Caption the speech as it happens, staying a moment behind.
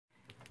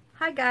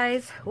Hi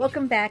guys,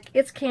 welcome back.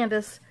 It's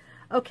Candace.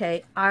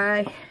 Okay,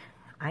 I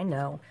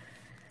know.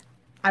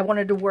 I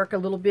wanted to work a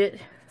little bit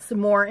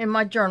some more in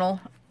my journal.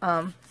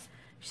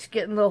 She's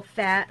getting a little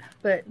fat,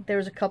 but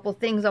there's a couple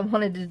things I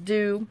wanted to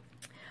do.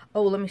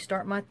 Oh, let me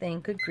start my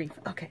thing. Good grief.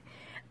 Okay.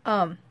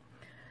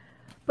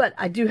 But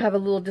I do have a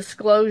little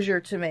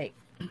disclosure to make.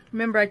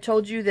 Remember I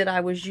told you that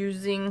I was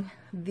using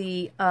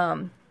the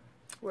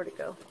where'd it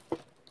go?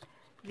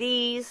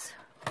 The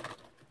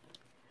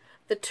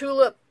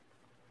Tulip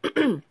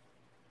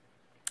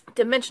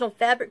dimensional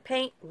fabric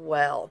paint.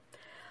 Well,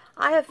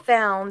 I have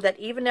found that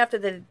even after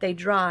they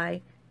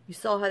dry, you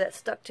saw how that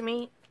stuck to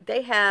me,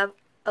 they have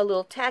a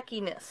little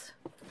tackiness.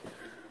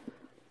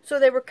 So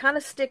they were kind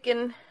of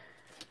sticking,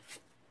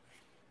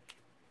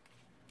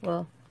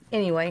 well,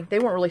 anyway, they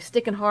weren't really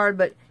sticking hard,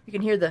 but you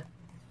can hear the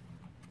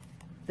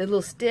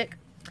little stick.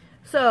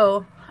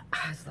 So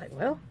I was like,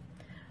 well,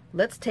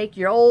 let's take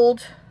your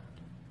old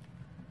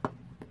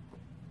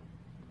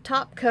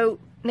top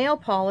coat nail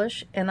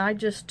polish, and I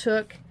just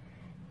took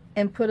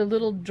and put a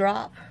little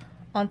drop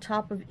on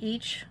top of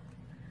each.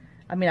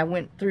 I mean, I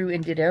went through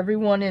and did every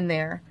one in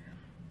there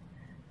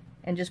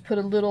and just put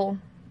a little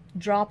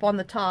drop on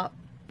the top.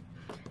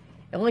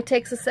 It only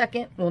takes a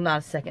second, well, not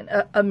a second,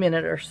 a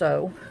minute or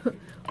so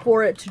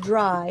for it to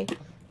dry,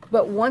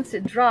 but once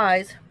it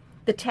dries,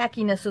 the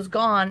tackiness is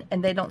gone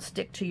and they don't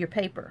stick to your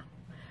paper.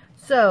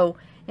 So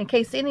in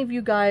case any of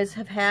you guys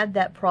have had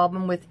that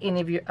problem with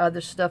any of your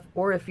other stuff,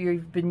 or if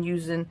you've been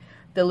using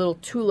the little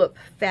Tulip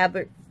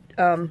fabric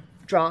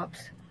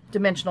drops,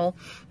 dimensional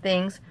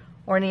things,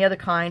 or any other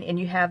kind, and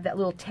you have that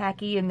little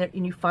tacky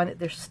and you find that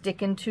they're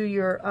sticking to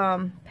your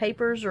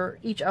papers or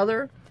each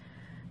other,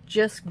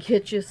 just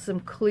get you some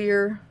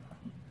clear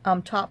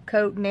top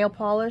coat nail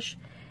polish,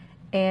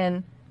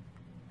 and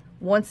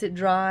once it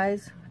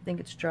dries, I think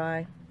it's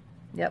dry,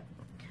 yep,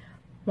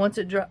 once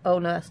it dry, oh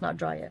no, that's not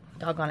dry yet,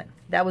 doggone it,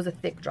 that was a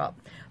thick drop,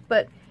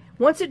 but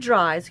once it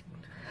dries,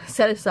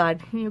 set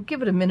aside,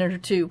 give it a minute or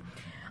two,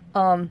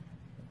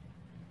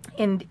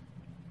 and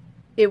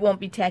it won't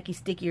be tacky,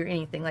 sticky, or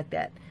anything like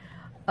that.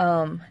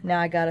 Now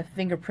I got a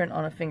fingerprint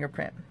on a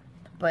fingerprint,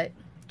 but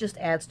just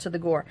adds to the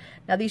gore.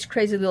 Now these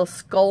crazy little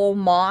skull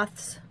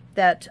moths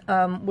that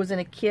was in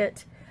a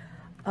kit,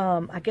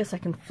 I guess I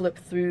can flip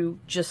through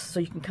just so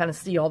you can kind of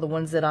see all the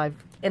ones that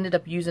I've ended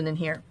up using in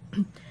here.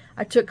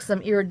 I took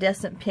some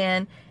iridescent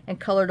pen and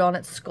colored on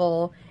its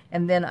skull,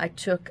 and then I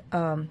took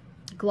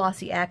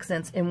glossy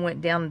accents and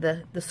went down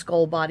the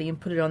skull body and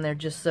put it on there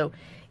just so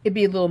it'd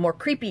be a little more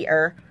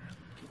creepier.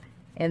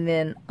 And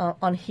then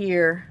on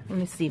here, let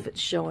me see if it's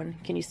showing.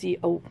 Can you see,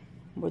 oh,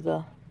 where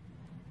the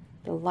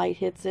light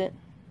hits it?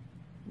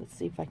 Let's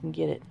see if I can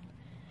get it.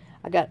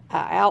 I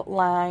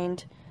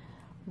outlined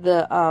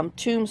the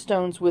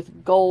tombstones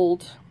with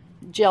gold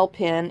gel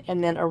pen,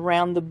 and then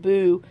around the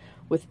boo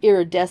with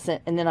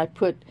iridescent, and then I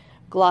put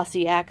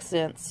glossy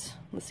accents.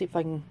 Let's see if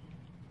I can,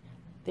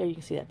 there you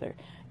can see that better.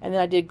 And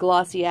then I did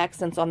glossy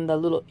accents on the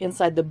little,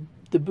 inside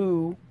the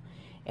boo,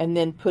 and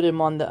then put them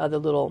on the other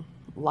little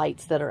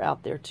lights that are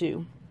out there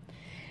too.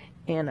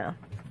 And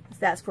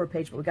that's for a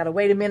page, but we gotta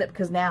wait a minute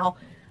because now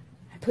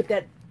I put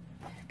that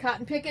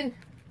cotton picking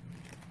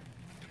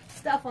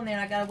stuff on there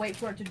and I gotta wait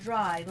for it to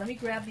dry. Let me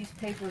grab these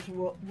papers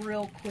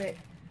real quick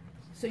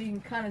so you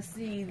can kind of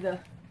see the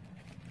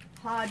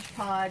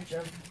hodgepodge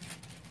of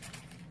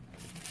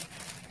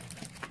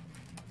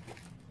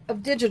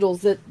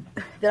digitals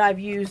that I've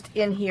used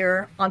in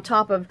here on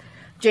top of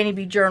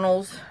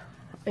Janeybjournals,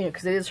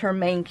 because it is her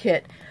main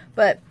kit.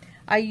 But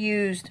I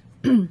used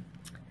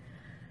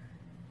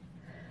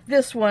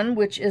this one,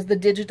 which is the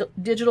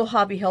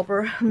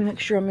DigitalHobbyHelper. Let me make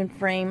sure I'm in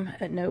frame.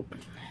 Nope.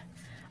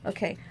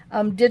 Okay.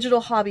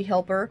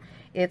 DigitalHobbyHelper.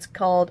 It's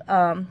called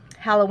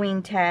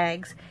Halloween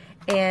tags,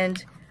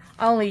 and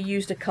I only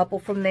used a couple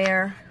from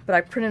there, but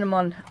I printed them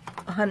on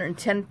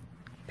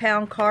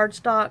 110-pound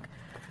cardstock.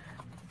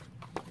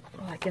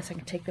 Well, I guess I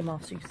can take them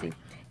off so you can see.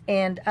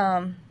 And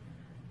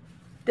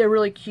they're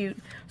really cute.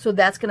 So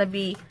that's going to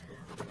be,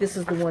 this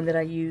is the one that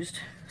I used.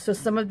 So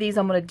some of these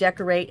I'm going to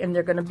decorate, and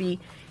they're going to be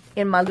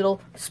in my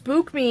little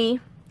Spook Me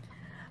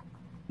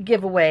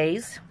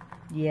giveaways.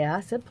 Yeah, I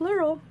said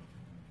plural.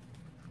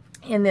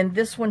 And then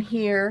this one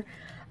here,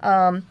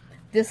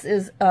 this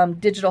is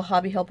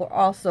DigitalHobbyHelper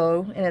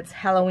also, and it's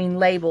Halloween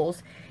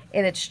labels,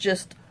 and it's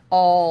just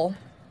all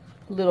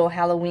little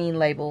Halloween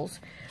labels,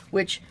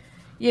 which,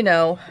 you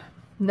know,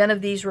 none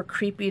of these were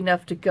creepy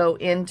enough to go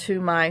into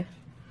my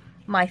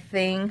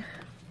thing.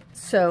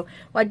 So,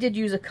 well, I did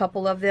use a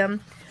couple of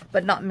them,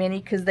 but not many,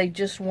 because they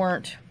just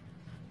weren't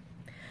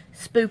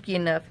spooky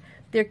enough.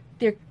 They're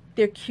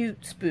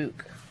cute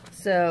spook.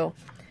 So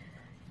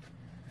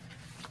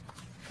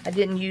I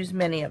didn't use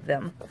many of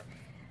them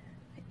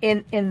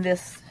in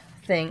this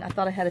thing. I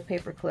thought I had a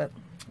paper clip.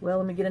 Well,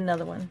 let me get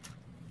another one.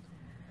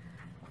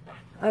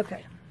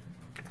 Okay.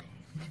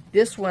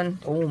 This one,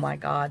 oh my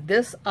God,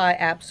 this I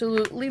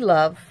absolutely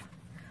love.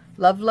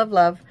 Love, love,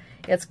 love.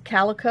 It's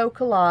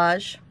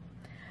CallicoCollage.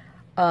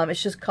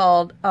 It's just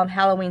called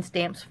Halloween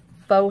stamps,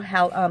 faux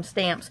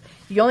stamps.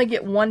 You only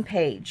get one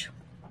page.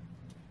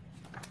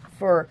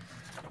 for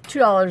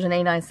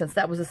 $2.89.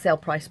 That was a sale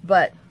price,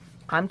 but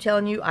I'm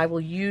telling you, I will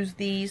use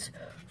these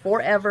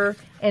forever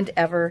and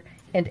ever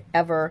and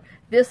ever.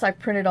 This I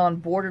printed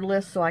on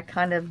borderless, so I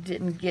kind of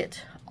didn't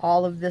get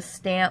all of this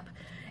stamp,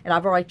 and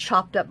I've already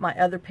chopped up my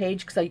other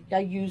page because I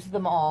used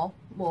them all.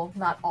 Well,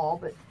 not all,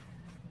 but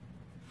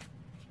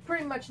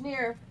pretty much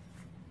near.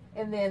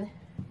 And then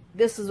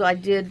this is what I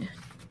did,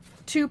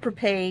 2 per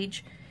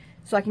page,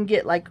 so I can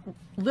get like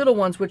little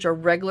ones, which are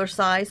regular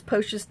size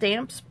postage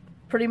stamps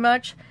pretty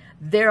much.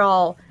 They're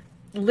all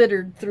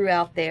littered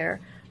throughout there.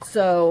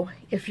 So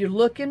if you're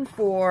looking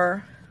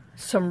for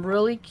some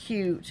really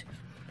cute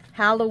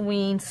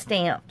Halloween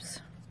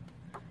stamps,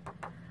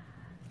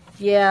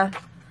 yeah,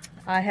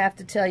 I have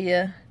to tell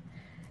you,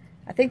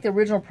 I think the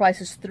original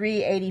price is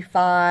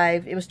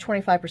 $3.85. It was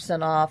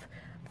 25% off,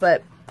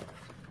 but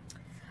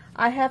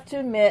I have to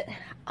admit,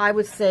 I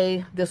would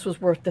say this was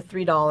worth the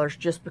 $3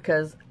 just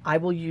because I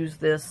will use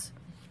this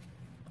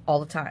all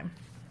the time.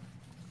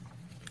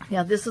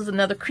 Now this is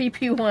another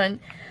creepy one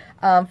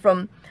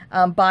from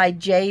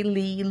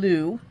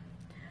byJLeeloo,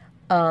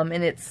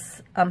 and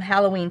it's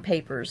Halloween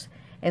papers.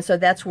 And so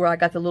that's where I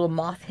got the little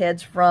moth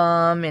heads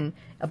from, and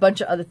a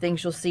bunch of other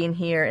things you'll see in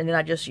here. And then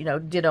I just,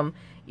 did them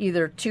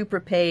either 2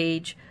 per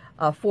page,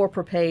 4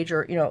 per page,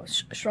 or,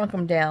 shrunk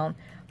them down.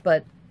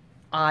 But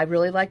I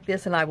really like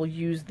this, and I will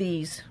use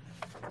these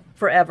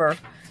forever.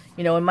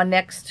 In my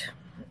next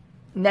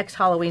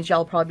Halloweens, y'all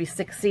will probably be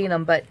sick of seeing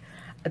them, but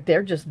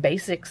they're just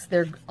basics.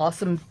 They're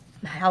awesome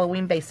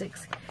Halloween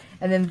basics.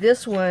 And then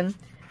this one,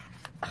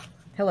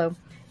 hello,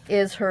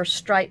 is her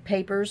stripe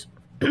papers.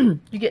 You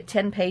get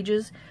 10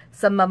 pages.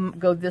 Some of them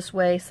go this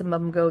way, some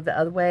of them go the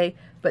other way,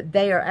 but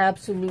they are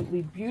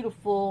absolutely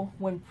beautiful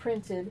when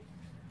printed.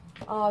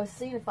 I was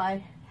seeing if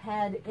I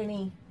had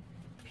any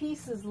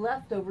pieces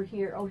left over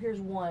here. Oh,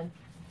 here's one.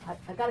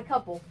 I got a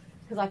couple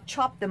because I've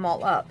chopped them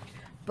all up.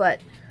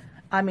 But,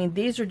 I mean,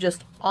 these are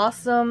just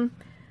awesome.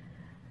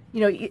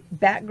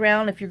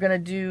 Background if you're going to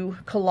do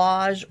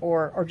collage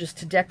or just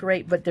to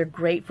decorate, but they're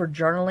great for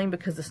journaling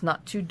because it's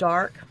not too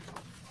dark.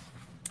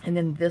 And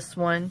then this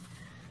one.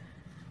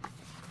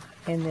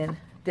 And then,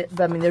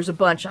 I mean, there's a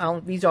bunch.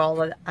 These are all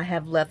that I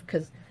have left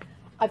because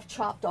I've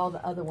chopped all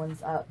the other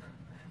ones up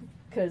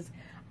because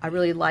I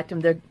really liked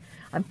them.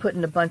 I'm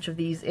putting a bunch of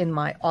these in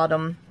my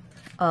autumn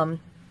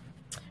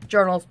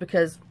journals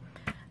because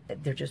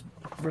they're just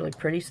really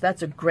pretty. So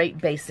that's a great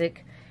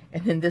basic.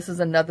 And then this is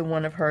another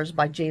one of hers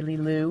by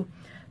byJLeeloo.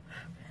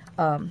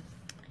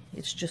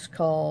 It's just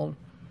called,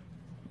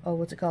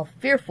 what's it called?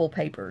 Fearful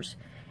Papers.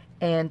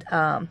 And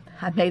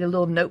I made a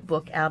little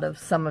notebook out of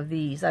some of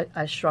these.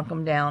 I shrunk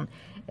them down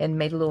and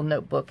made a little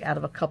notebook out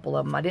of a couple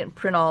of them. I didn't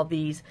print all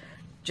these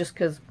just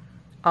because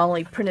I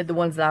only printed the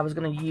ones that I was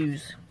going to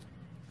use.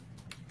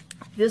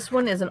 This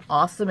one is an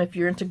awesome if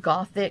you're into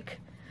Gothic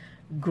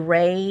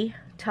gray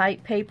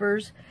type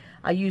papers.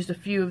 I used a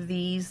few of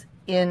these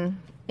in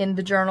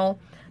the journal,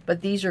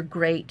 but these are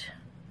great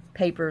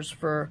papers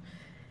for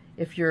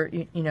if you're,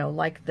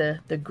 like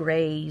the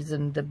grays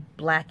and the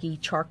blacky,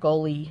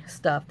 charcoaly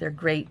stuff. They're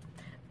great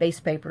base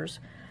papers.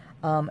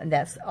 And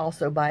that's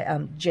also by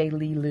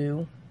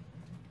byJLeeloo.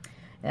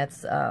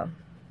 That's,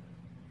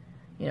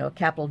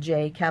 capital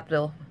J,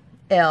 capital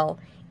L,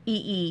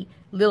 E,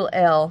 little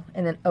L,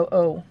 and then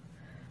O.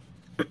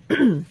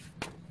 And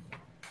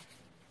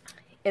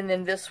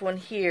then this one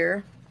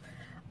here,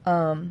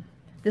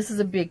 this is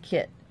a big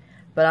kit,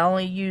 but I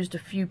only used a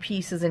few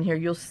pieces in here.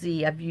 You'll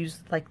see I've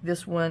used, like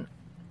this one,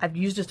 I've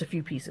used just a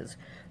few pieces,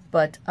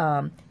 but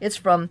it's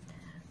from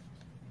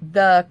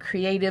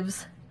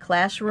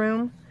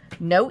ThCreativesClassroom,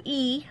 no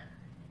E,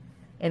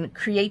 and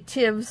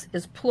creatives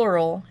is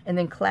plural, and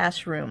then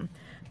classroom.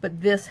 But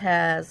this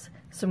has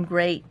some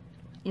great,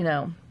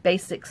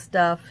 basic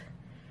stuff,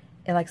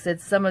 and like I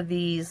said, some of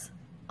these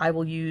I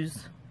will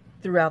use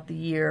throughout the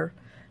year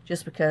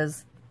just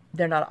because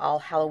they're not all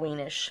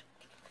Halloweenish.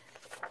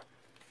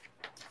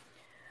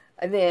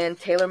 And then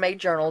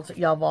TaylorMadeJournals,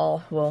 y'all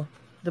all, well,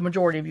 the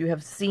majority of you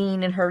have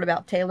seen and heard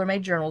about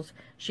TaylorMadeJournals.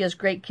 She has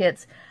great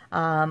kits.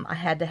 I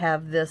had to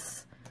have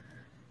this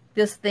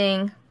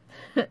thing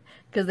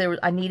because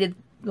I needed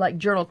like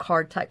journal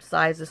card type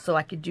sizes so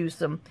I could do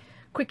some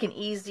quick and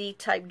easy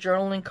type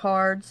journaling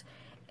cards.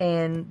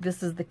 And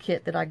this is the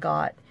kit that I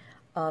got.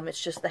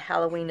 It's just the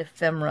Halloween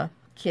Ephemera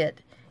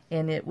kit,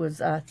 and it was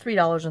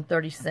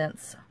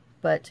 $3.30,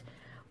 but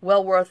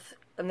well worth.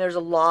 And there's a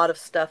lot of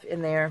stuff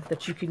in there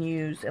that you can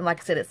use, and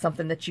like I said, it's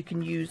something that you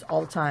can use all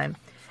the time.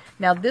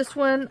 Now this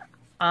one,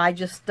 I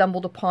just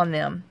stumbled upon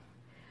them.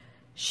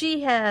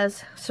 She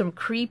has some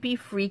creepy,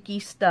 freaky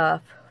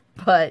stuff,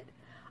 but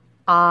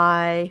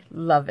I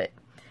love it.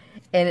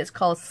 And it's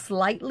called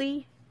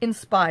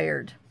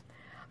SlightlyInspired.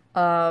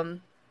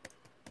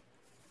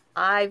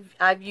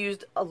 I've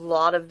used a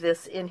lot of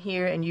this in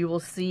here, and you will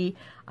see,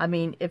 I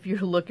mean, if you're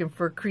looking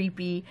for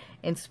creepy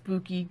and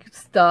spooky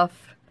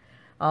stuff,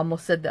 I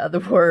almost said the other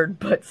word,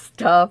 but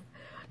stuff,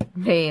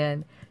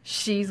 man,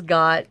 she's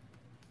got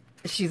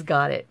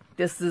it.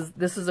 This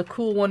is a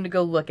cool one to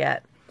go look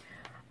at.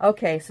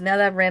 Okay, so now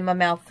that I've ran my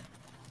mouth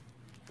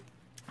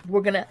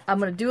I'm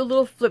gonna do a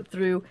little flip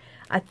through.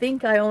 I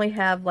think I only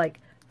have like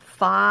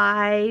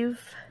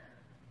 5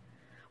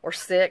 or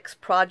 6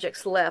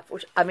 projects left,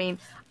 which, I mean,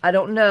 I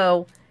don't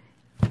know.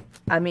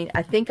 I mean,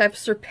 I think I've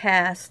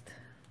surpassed,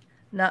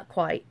 not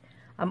quite.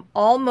 I'm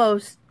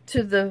almost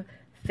to the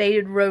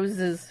Faded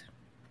Roses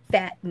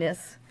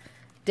fatness.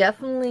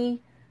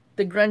 Definitely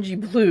the grungy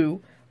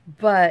blue,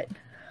 but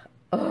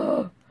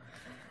oh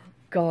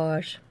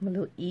gosh, my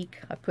little eek.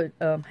 I put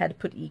had to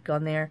put eek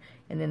on there,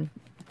 and then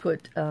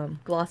put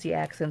glossy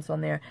accents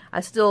on there.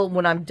 I still,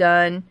 when I'm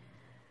done,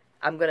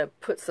 I'm gonna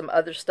put some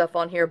other stuff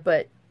on here,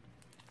 but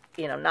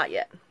you know, not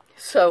yet.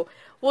 So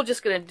we're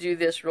just gonna do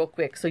this real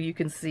quick so you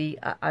can see.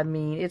 I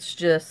mean, it's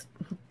just,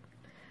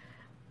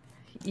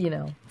 you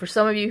know, for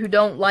some of you who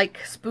don't like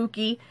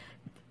spooky,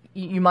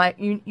 you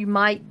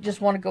might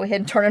just want to go ahead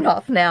and turn it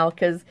off now,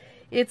 because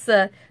it's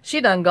she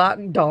done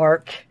got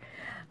dark.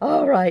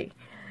 All right,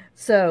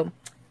 so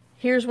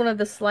here's one of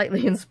the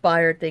slightly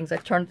inspired things. I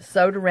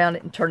sewed around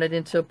it and turned it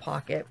into a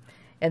pocket.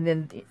 And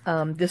then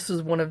this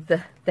is one of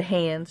the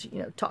hands, you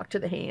know, talk to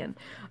the hand.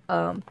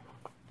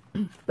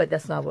 But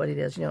that's not what it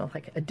is, you know,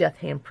 like a death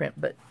hand print.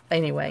 But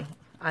anyway,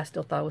 I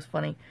still thought it was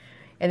funny.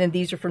 And then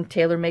these are from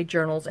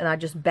TaylorMadeJournals, and I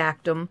just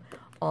backed them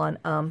on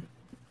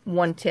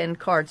 110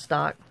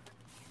 cardstock.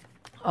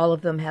 All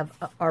of them have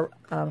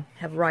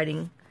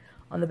writing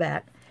on the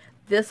back.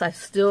 This I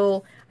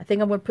think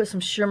I'm going to put some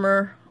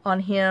shimmer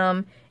on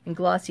him and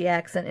glossy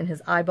accent in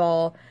his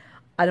eyeball.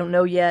 I don't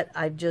know yet.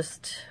 I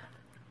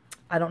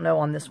don't know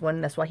on this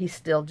one. That's why he's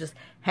still just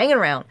hanging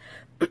around.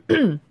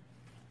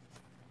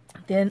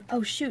 Then,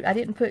 oh shoot, I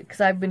didn't put,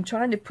 because I've been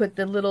trying to put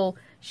the little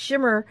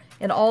shimmer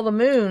in all the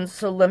moons.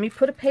 So let me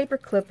put a paper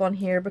clip on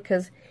here,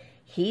 because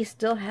he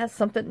still has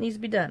something that needs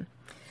to be done.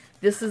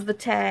 This is the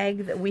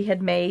tag that we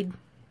had made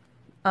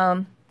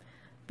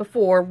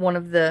before, one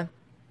of the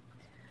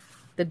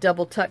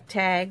double tuck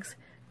tags,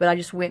 but I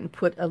just went and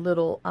put a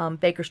little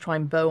baker's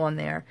twine bow on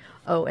there.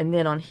 Oh, and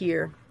then on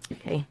here,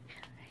 okay,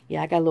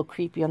 yeah, I got a little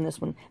creepy on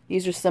this one.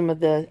 These are some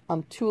of the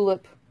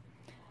tulip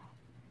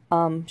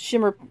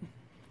shimmer,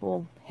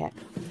 well, heck.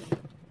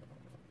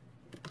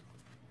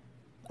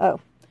 Oh,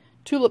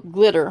 tulip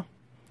glitter.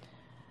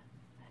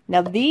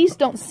 Now these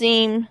don't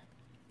seem,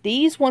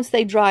 these once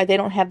they dry, they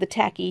don't have the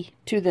tacky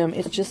to them.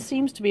 It just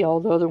seems to be all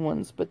the other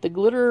ones, but the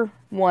glitter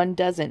one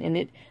doesn't, and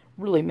it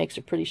really makes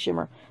a pretty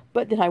shimmer.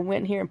 But then I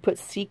went here and put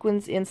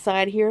sequins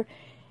inside here,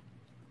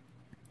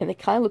 and they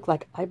kind of look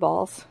like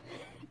eyeballs.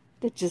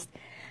 That just,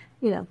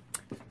 you know,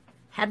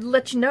 had to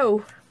let you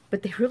know,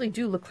 but they really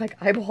do look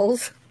like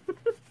eyeballs.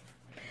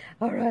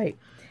 All right.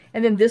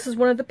 And then this is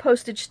one of the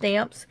postage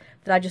stamps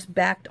that I just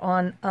backed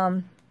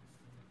on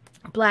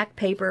black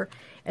paper.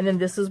 And then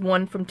this is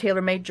one from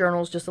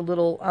TaylorMadeJournals, just a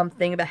little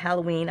thing about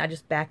Halloween. I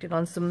just backed it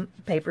on some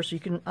paper so you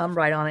can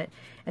write on it,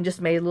 and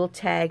just made a little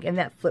tag in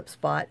that flip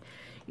spot.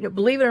 You know,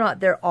 believe it or not,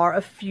 there are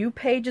a few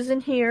pages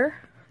in here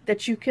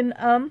that you can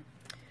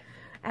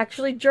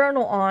actually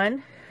journal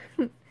on.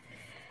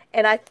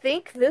 And I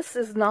think this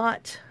is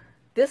not,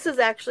 this is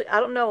actually, I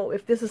don't know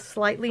if this is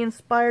slightly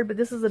inspired, but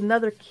this is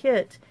another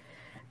kit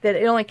that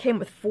it only came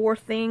with 4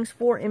 things,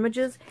 4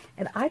 images,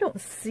 and I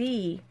don't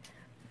see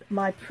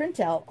my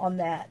printout on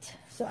that.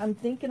 So I'm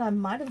thinking I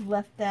might have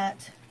left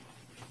that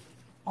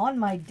on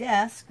my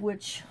desk,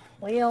 which,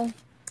 well,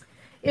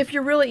 if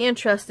you're really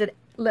interested,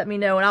 let me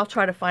know, and I'll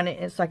try to find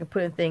it so I can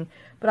put in a thing.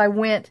 But I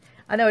went,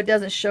 I know it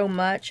doesn't show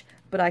much,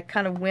 but I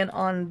kind of went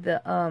on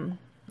the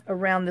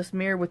around this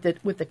mirror with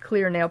the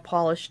clear nail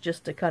polish,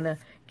 just to kind of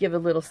give a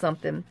little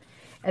something.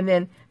 And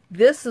then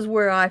this is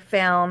where I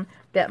found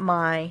that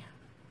my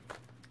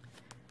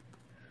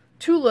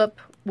tulip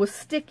was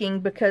sticking,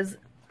 because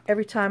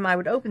every time I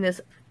would open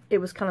this, it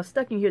was kind of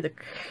stuck. You hear the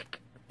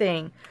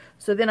thing.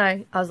 So then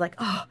I was like,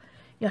 oh,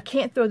 you know, I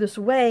can't throw this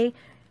away,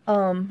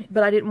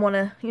 but I didn't want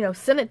to, you know,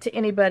 send it to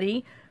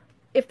anybody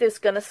if it's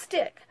gonna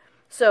stick.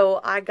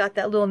 So I got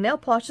that little nail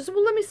polish. I said,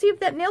 well, let me see if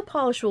that nail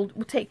polish will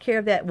take care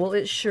of that. Well,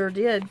 it sure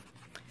did.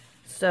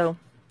 So,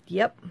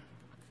 yep,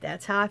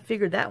 that's how I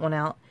figured that one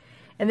out.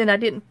 And then I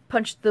didn't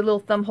punch the little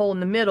thumb hole in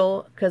the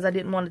middle, because I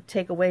didn't want to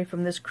take away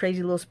from this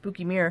crazy little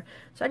spooky mirror.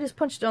 So I just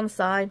punched it on the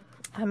side.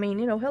 I mean,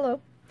 you know,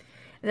 hello.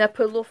 And I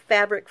put a little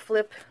fabric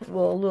flip,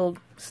 well, a little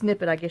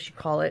snippet, I guess you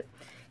call it,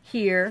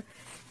 here.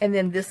 And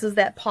then this is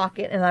that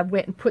pocket, and I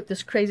went and put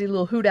this crazy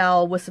little hoot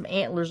owl with some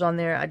antlers on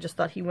there. I just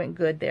thought he went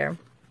good there.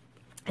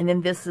 And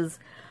then this is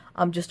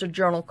just a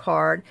journal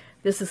card.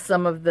 This is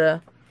some of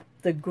the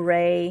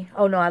gray.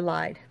 Oh, no, I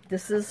lied.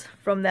 This is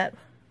from that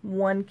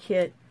one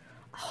kit.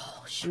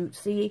 Oh, shoot.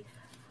 See,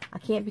 I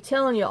can't be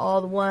telling you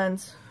all the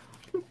ones.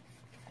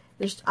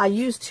 I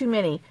used too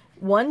many.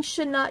 One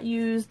should not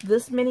use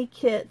this many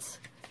kits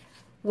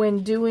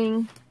when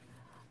doing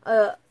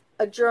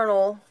a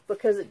journal,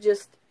 because it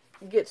just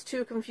gets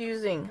too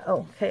confusing.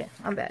 Oh, okay,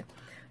 I'm bad.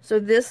 So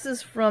this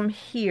is from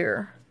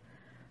here.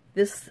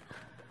 This,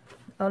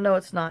 oh no,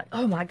 it's not.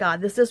 Oh my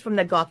God, this is from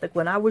the Gothic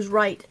one. I was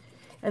right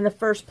in the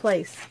first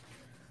place.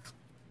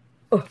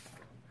 Oh.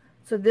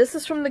 So this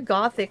is from the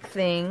Gothic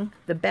thing.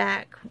 The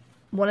back,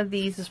 one of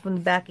these is from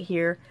the back of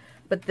here.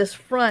 but this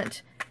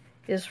front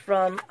is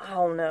from,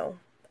 oh no,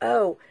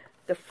 oh,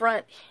 the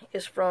front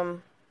is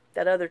from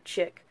that other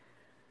chick,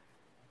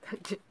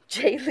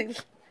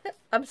 JLeeloo.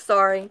 I'm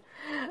sorry,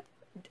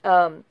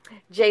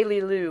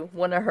 JLeeloo,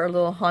 one of her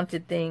little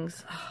haunted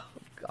things. Oh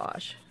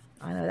gosh,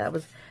 I know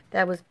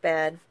that was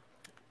bad.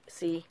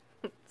 See,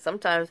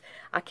 sometimes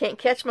I can't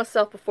catch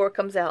myself before it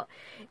comes out.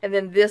 And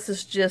then this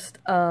is just,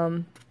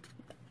 I'm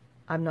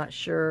not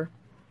sure.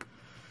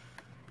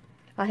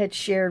 I had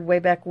shared way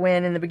back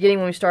when, in the beginning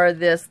when we started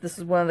this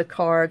is one of the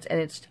cards,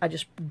 and I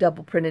just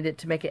double printed it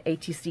to make an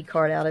ATC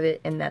card out of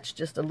it, and that's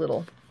just a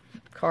little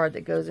card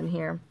that goes in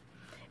here.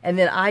 And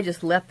then I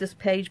just left this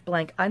page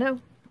blank. I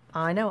know,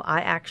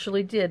 I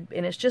actually did,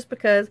 and it's just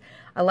because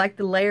I like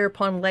the layer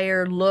upon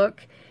layer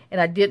look, and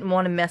I didn't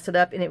want to mess it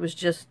up, and it's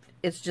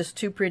just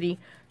too pretty,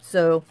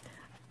 so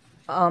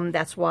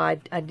that's why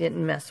I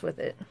didn't mess with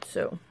it.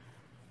 So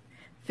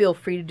feel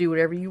free to do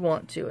whatever you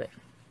want to it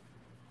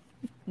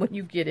when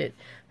you get it,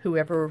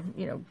 whoever,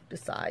 you know,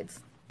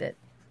 decides that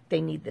they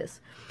need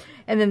this.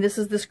 And then this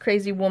is this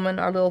crazy woman,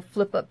 our little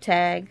flip up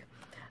tag.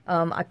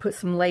 I put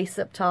some lace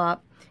up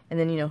top, and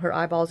then, you know, her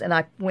eyeballs, and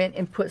I went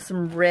and put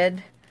some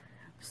red,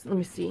 let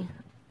me see,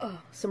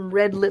 some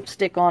red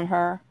lipstick on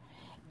her,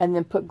 and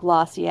then put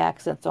glossy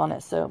accents on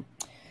it. So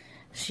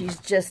she's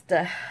just,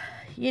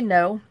 you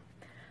know,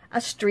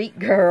 a street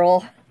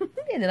girl.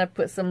 And then I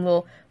put some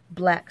little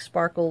black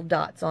sparkle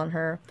dots on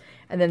her,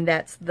 and then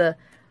that's the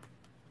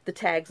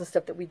tags and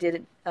stuff that we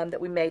did,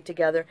 that we made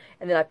together.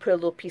 And then I put a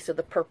little piece of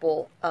the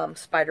purple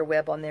spider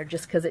web on there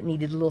just because it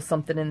needed a little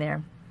something in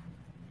there.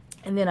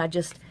 And then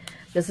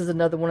this is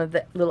another one of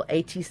the little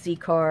ATC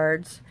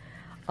cards.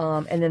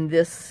 And then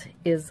this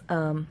is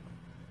one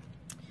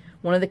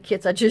of the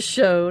kits I just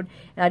showed,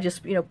 and I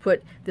just, you know,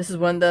 this is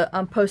one of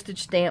the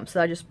postage stamps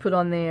that I just put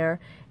on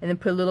there, and then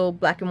put a little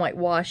black and white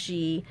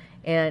washi,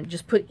 and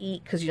just put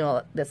eat, because, you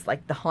know, that's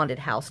like the haunted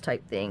house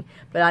type thing.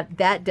 But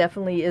that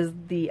definitely is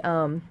the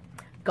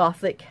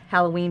Gothic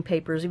Halloween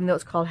papers, even though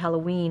it's called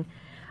Halloween.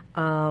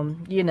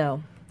 You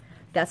know,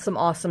 that's some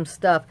awesome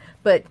stuff.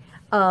 But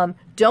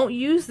don't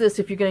use this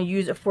if you're going to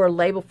use it for a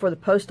label for the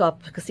post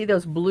office, because see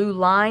those blue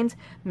lines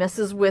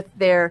messes with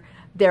their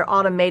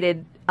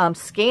automated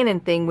scanning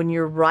thing when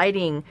you're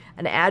writing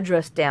an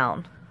address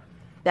down.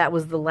 That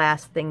was the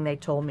last thing they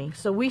told me.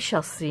 So we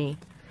shall see.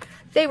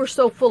 They were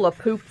so full of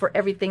poop for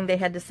everything they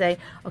had to say.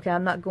 Okay,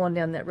 I'm not going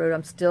down that road.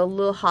 I'm still a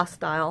little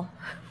hostile.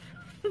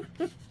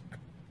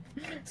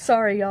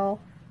 Sorry, y'all.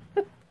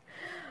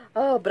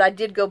 Oh, but I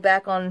did go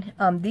back on,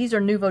 these are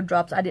Nouveau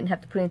drops. I didn't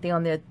have to put anything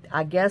on there.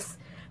 I guess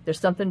there's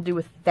something to do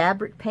with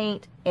fabric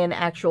paint and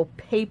actual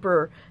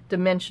paper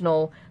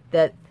dimensional,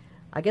 that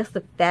I guess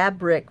the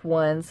fabric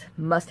ones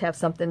must have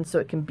something so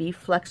it can be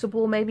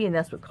flexible maybe, and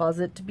that's what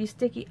causes it to be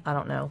sticky. I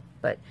don't know,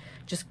 but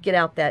just get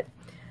out that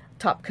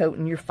top coat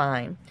and you're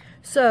fine.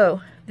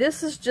 So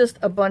this is just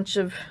a bunch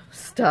of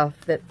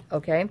stuff that,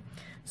 okay,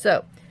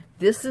 so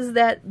this is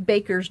that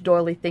baker's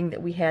doily thing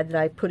that we had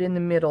that I put in the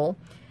middle,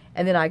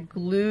 and then I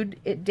glued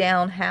it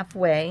down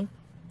halfway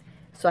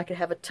so I could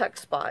have a tuck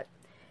spot.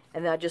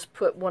 And then I just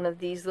put one of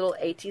these little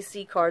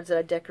ATC cards that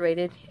I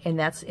decorated, and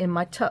that's in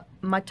my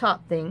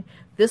top thing.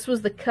 This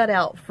was the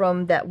cutout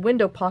from that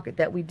window pocket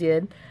that we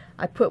did.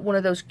 I put one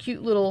of those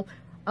cute little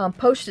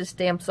postage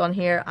stamps on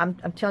here. I'm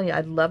telling you,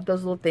 I love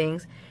those little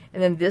things.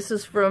 And then this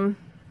is from,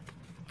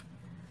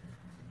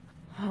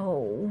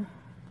 oh,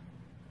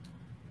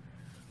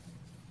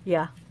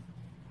 yeah,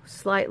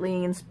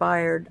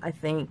 SlightlyInspired, I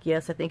think.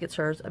 Yes, I think it's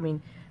hers. I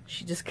mean,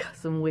 she just got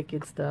some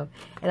wicked stuff.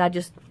 And I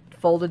just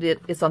folded it.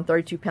 It's on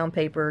 32-pound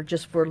paper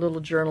just for a little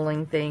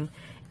journaling thing,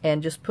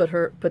 and just put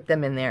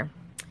them in there.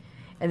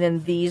 And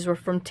then these were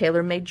from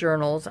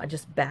TaylorMadeJournals. I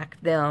just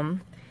backed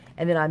them,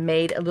 and then I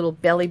made a little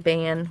belly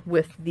band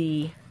with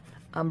the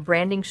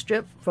branding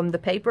strip from the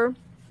paper,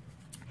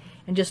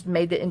 and just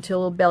made it into a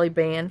little belly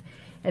band.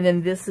 And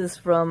then this is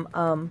from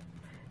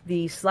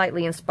the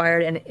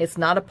SlightlyInspired, and it's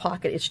not a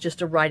pocket, it's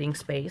just a writing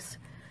space.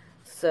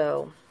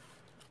 So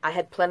I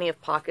had plenty of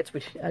pockets,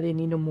 which I didn't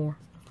need no more.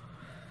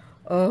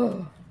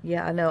 Oh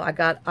yeah, I know. I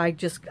got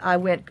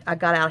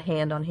out of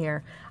hand on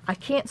here. I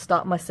can't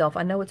stop myself.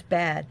 I know it's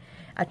bad.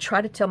 I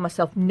try to tell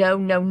myself no,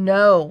 no,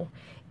 no,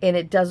 and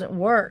it doesn't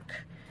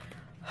work.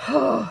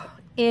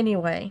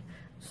 Anyway,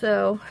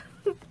 so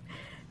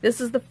this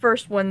is the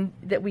first one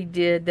that we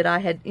did that I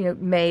had, you know,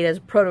 made as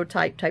a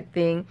prototype type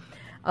thing.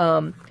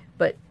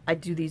 But I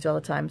do these all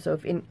the time. So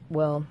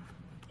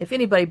if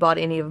anybody bought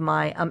any of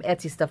my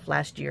Etsy stuff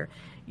last year,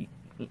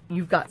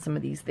 you've got some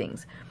of these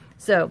things.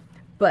 So,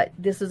 but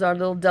this is our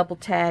little double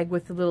tag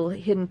with the little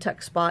hidden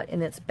tuck spot,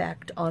 and it's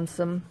backed on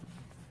some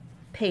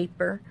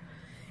paper.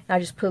 And I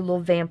just put a little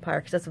vampire,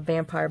 because that's a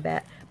vampire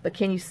bat. But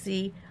can you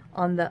see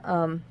on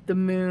the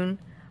moon,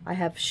 I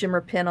have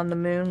shimmer pen on the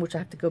moon, which I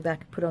have to go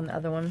back and put on the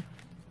other one.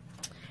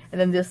 And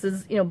then this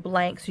is, you know,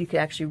 blank, so you can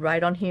actually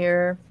write on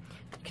here.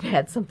 You can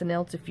add something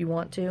else if you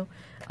want to.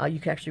 You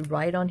can actually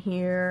write on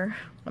here.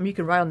 I mean, you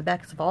can write on the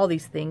backs of all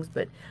these things,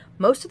 but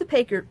most of the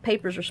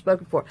papers are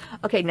spoken for.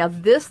 Okay, now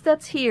this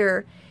that's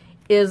here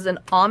is an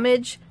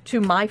homage to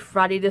my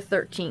Friday the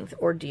 13th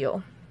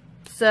ordeal.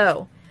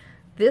 So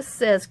this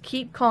says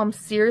keep calm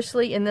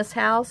seriously in this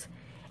house,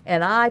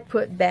 and I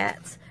put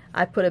bats.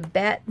 I put a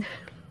bat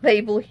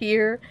label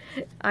here.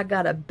 I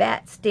got a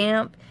bat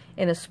stamp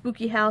in a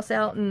spooky house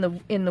out in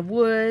the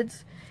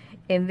woods,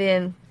 and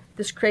then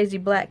this crazy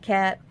black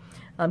cat.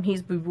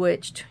 He's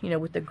bewitched, you know,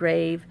 with the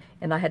grave,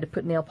 and I had to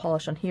put nail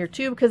polish on here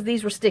too because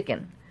these were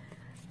sticking.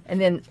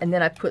 And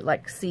then I put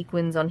like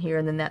sequins on here,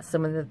 and then that's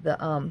some of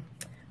the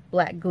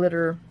black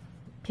glitter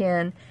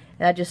pen,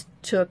 and I just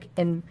took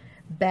and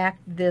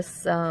backed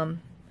this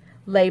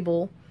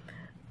label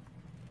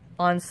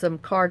on some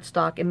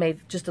cardstock and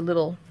made just a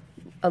little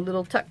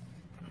tuck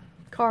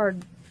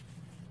card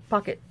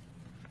pocket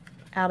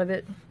out of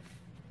it.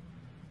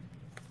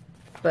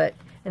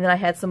 And then I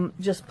had some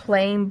just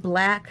plain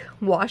black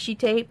washi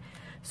tape,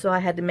 so I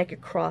had to make a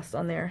cross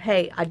on there.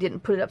 Hey, I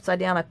didn't put it upside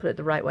down, I put it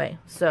the right way.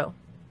 So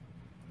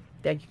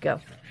there you go.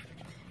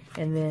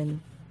 And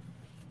then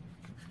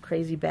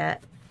crazy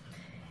bat.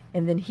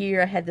 And then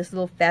here I had this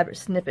little fabric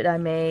snippet I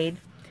made,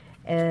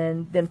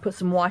 and then put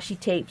some washi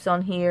tapes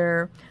on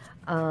here.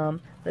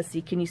 Let's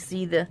see, can you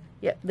see the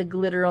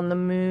glitter on the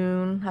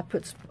moon? I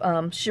put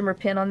shimmer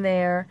pen on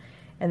there,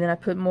 and then I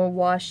put more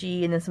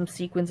washi, and then some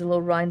sequins and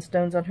little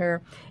rhinestones on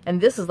her. And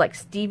this is like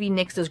Stevie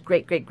Nicks'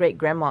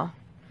 great-great-great-grandma.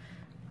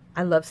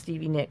 I love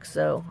Stevie Nicks,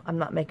 so I'm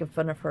not making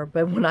fun of her.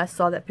 But when I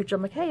saw that picture,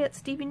 I'm like, hey, it's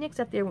Stevie Nicks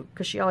out there,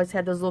 because she always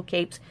had those little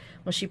capes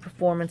when she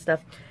performed and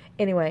stuff.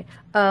 Anyway,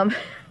 and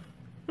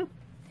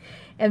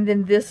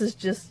then this is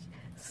just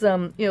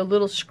some, you know,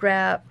 little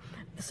scrap,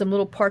 some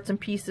little parts and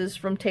pieces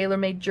from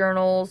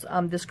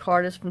TaylorMadeJournals. This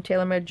card is from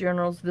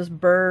TaylorMadeJournals. This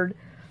bird,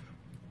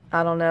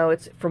 I don't know,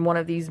 it's from one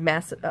of these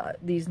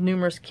these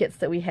numerous kits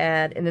that we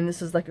had. And then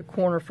this is like a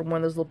corner from one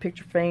of those little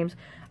picture frames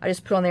I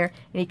just put on there,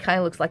 and he kind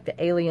of looks like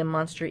the alien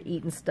monster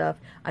eating stuff.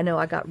 I know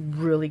I got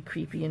really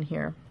creepy in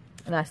here,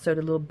 and I sewed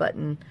a little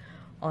button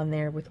on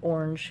there with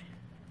orange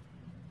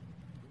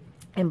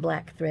and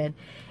black thread.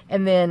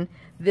 And then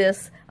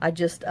this, I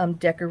just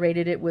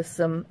decorated it with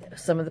some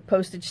of the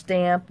postage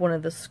stamp, one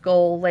of the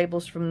skull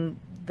labels from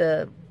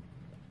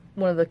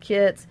one of the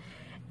kits,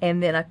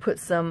 and then I put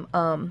some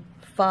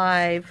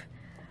 5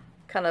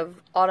 kind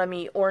of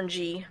autumny,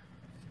 orangey,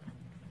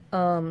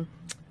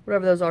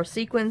 whatever those are,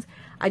 sequins.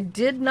 I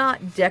did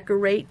not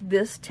decorate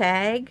this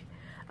tag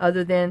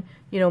other than,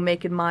 you know,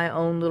 making my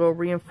own little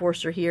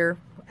reinforcer here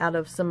out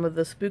of some of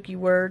the spooky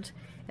words,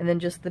 and then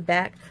just the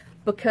back,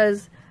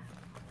 because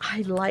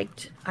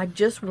I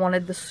just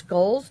wanted the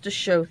skulls to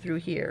show through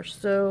here.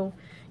 So,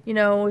 you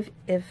know,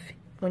 if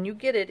when you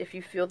get it, if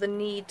you feel the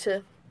need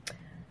to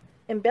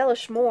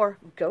embellish more,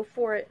 go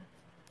for it.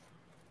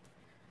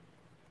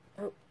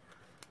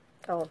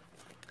 Oh,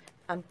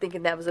 I'm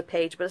thinking that was a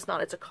page, but it's not.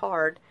 It's a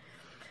card.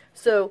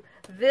 So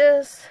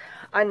this,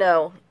 I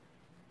know,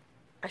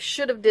 I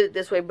should have did it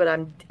this way, but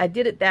I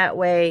did it that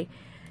way,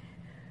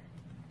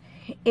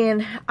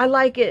 and I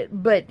like it,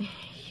 but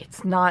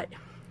it's not,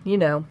 you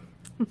know,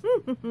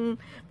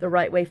 the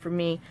right way for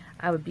me.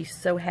 I would be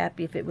so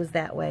happy if it was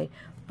that way,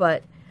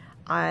 but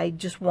I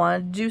just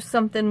wanted to do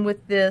something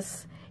with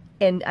this,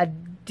 and I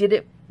did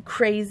it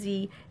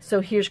crazy. So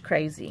here's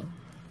crazy.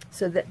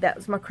 So that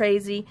was my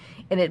crazy,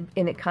 and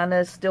it kind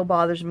of still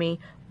bothers me,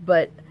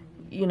 but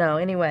you know,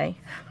 anyway.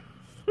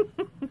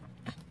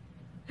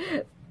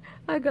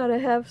 I gotta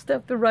have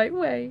stuff the right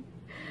way.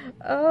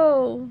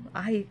 Oh,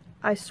 I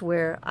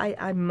swear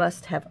I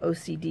must have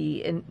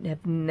OCD and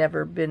have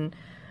never been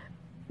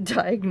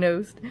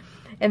diagnosed.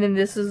 And then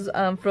this is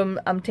from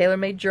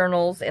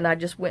TaylorMadeJournals, and I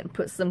just went and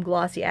put some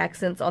glossy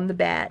accents on the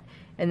bat,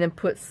 and then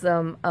put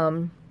some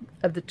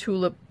of the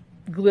tulip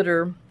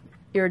glitter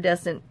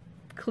iridescent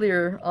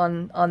clear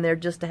on there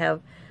just to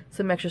have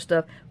some extra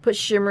stuff. Put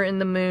shimmer in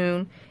the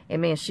moon,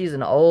 and man, she's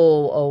an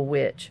old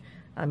witch.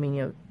 I mean,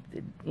 you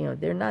know,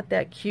 they're not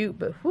that cute,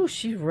 but whew,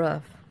 she's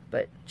rough.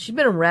 But she's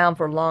been around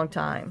for a long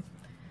time,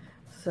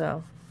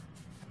 so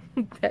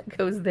that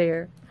goes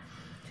there.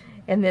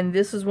 And then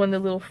this is one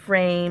of the little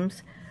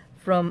frames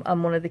from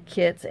one of the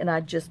kits, and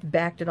I just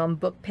backed it on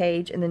book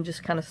page and then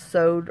just kind of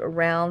sewed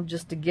around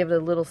just to give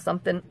it a little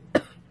something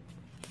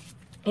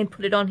and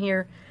put it on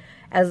here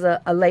as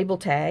a label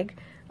tag,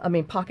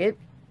 pocket.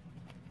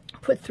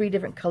 Put 3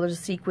 different colors of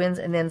sequins,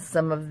 and then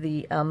some of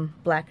the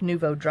Black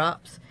Nouveau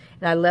drops.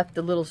 And I left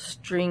the little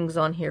strings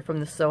on here from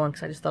the sewing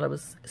because I just thought it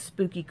was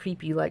spooky,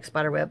 creepy, like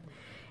spiderweb.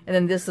 And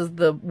then this is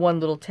the one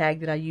little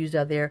tag that I used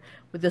out there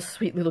with this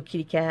sweet little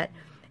kitty cat.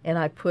 And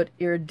I put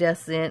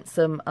iridescent,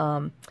 some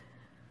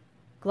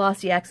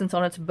glossy accents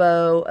on its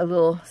bow, a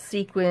little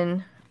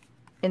sequin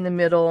in the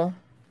middle.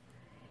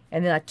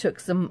 And then I took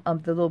some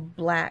of the little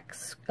black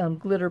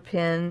glitter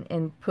pen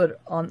and put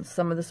on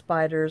some of the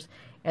spiders.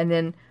 And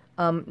then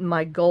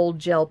my gold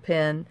gel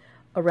pen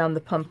around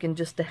the pumpkin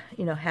just to,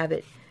 you know, have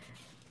it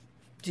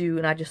do.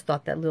 And I just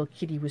thought that little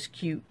kitty was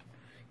cute.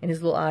 And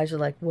his little eyes are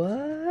like,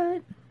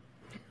 what?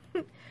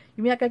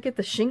 You mean I gotta get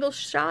the shingle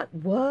shot?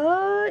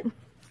 What?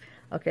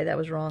 Okay, that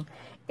was wrong.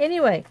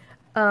 Anyway,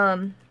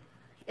 and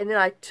And then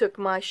I took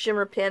my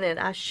shimmer pen and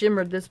I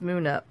shimmered this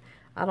moon up.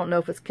 I don't know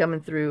if it's coming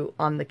through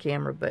on the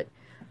camera, but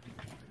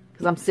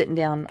because I'm sitting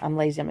down, I'm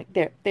lazy. I'm like,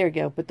 there you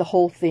go. But the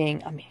whole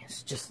thing, I mean,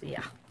 it's just,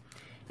 yeah.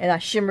 And I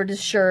shimmered his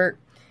shirt,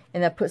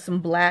 and I put some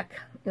black,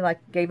 like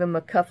gave him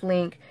a cuff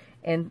link,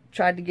 and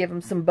tried to give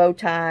him some bow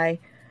tie,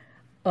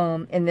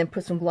 and then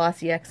put some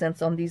glossy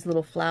accents on these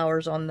little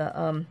flowers on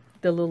the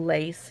little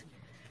lace.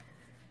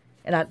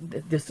 And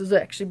this is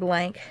actually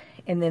blank.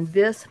 And then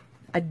this,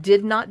 I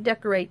did not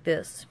decorate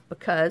this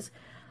because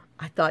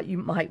I thought you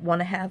might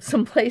want to have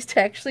some place to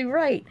actually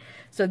write.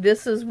 So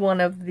this is one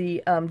of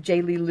the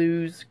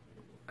byJLeeloo's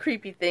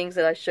creepy things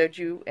that I showed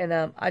you, and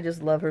I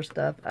just love her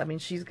stuff. I mean,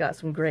 she's got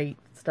some great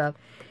stuff.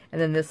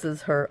 And then this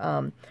is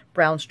her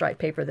brown stripe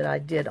paper that I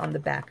did on the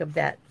back of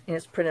that, and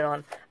it's printed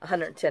on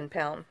 110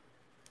 pound.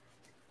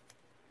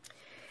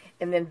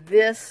 And then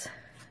this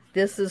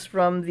is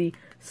from the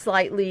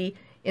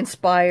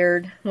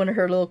SlightlyInspired, one of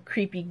her little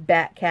creepy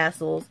bat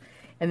castles.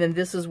 And then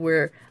this is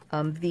where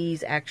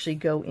these actually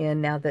go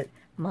in now that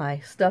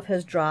my stuff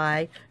has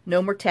dried.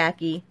 No more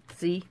tacky.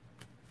 See?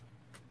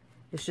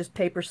 It's just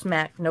paper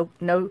smack.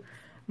 No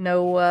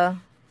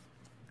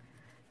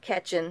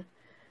catching.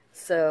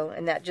 So,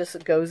 and that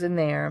just goes in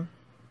there.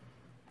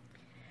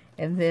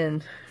 And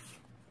then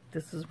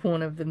this is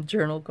one of them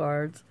journal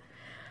cards.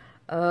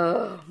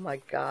 Oh my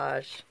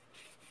gosh.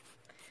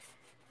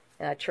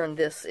 And I turned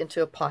this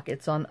into a pocket.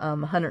 It's on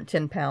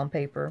 110 pound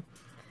paper.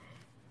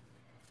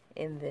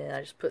 And then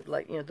I just put,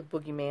 like, you know, the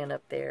boogeyman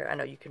up there. I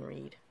know you can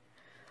read.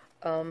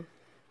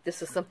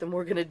 This is something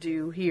we're going to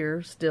do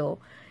here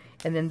still.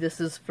 And then this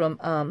is from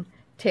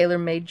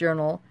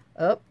TaylorMadeJournal.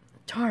 Oh,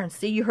 darn.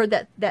 See, you heard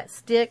that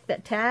stick,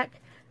 that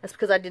tack? That's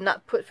because I did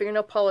not put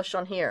fingernail polish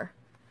on here.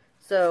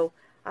 So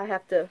I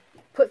have to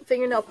put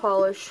fingernail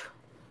polish.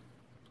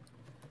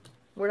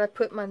 Where'd I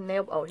put my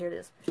nail? Oh, here it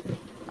is.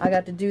 I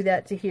got to do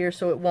that to here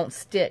so it won't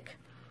stick.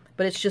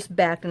 But it's just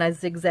backed, and I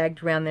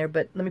zigzagged around there.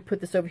 But let me put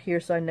this over here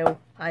so I know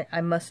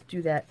I must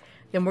do that.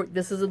 Then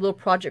this is a little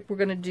project we're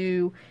going to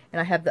do,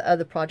 and I have the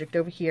other project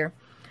over here.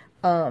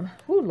 Oh,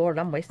 Lord,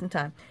 I'm wasting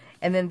time.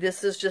 And then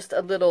this is just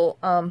a little,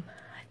 I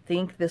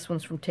think this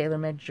one's from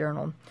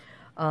TaylorMadeJournal.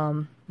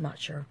 Not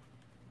sure.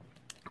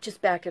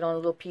 Just backed it on a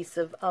little piece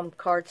of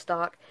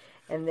cardstock.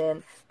 And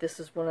then this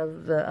is one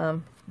of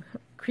the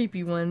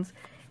creepy ones.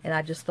 And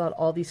I just thought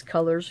all these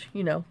colors,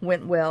 you know,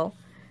 went well.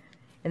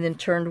 And then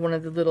turned one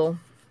of the little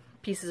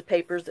pieces of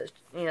papers that,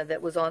 you know,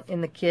 that was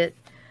in the kit.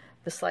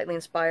 The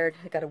SlightlyInspired.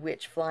 I got a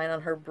witch flying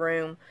on her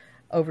broom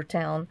over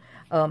town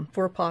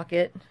for a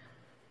pocket.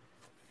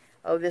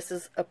 Oh, this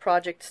is a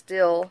project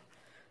still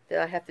that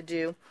I have to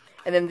do.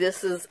 And then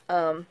this is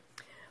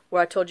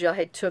where I told you I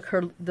had took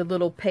the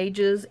little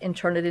pages and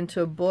turned it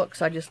into a book.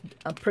 So I just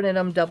printed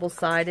them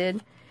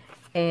double-sided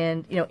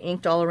and, you know,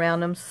 inked all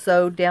around them.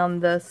 Sewed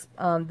down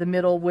the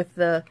middle with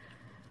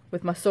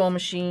my sewing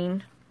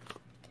machine.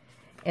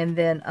 And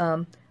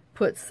then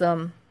put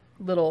some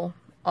little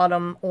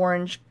autumn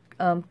orange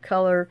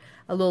color,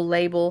 a little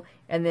label,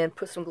 and then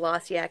put some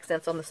glossy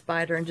accents on the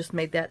spider and just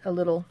made that a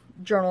little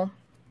journal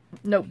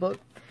notebook.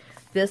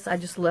 This I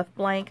just left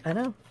blank. I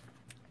know.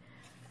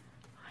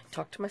 I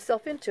talked to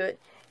myself into it.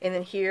 And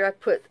then here I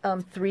put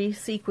 3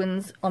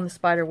 sequins on the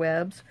spider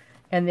webs.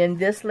 And then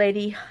this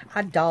lady,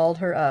 I dolled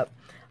her up.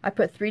 I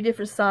put 3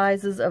 different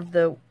sizes of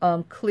the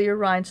clear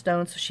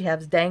rhinestones so she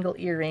has dangle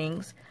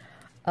earrings.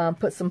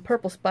 Put some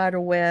purple spider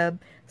web,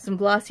 some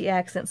glossy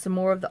accents, some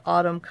more of the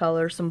autumn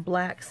color, some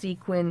black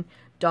sequin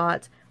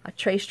dots. I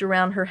traced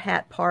around her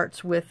hat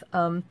parts with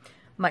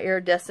my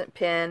iridescent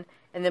pen,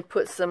 and then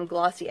put some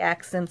glossy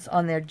accents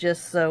on there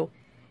just so,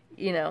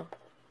 you know,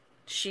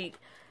 she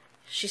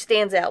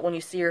stands out when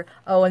you see her.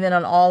 Oh, and then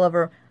on all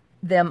of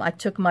them, I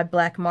took my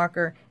black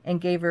marker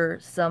and gave her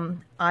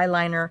some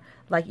eyeliner,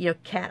 like, you know,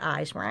 cat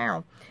eyes.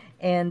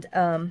 And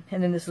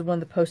then this is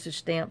one of the postage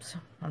stamps.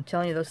 I'm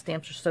telling you, those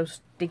stamps are so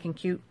stinking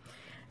cute.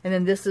 And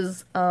then this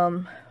is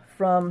from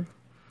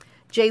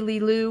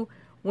byJLeeloo.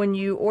 When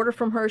you order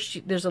from her,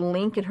 there's a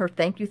link in her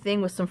thank you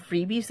thing with some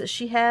freebies that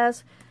she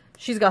has.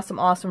 She's got some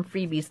awesome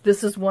freebies.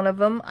 This is one of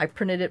them. I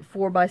printed it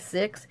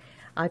 4x6.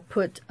 I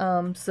put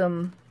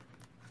some,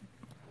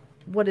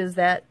 what is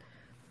that?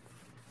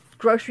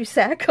 Grocery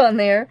sack on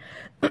there,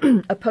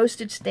 a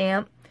postage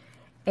stamp,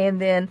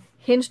 and then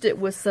hinged it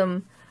with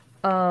some,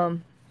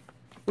 well,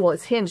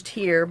 it's hinged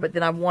here, but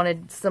then I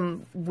wanted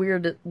some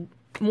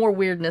more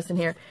weirdness in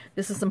here.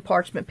 This is some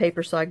parchment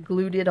paper, so I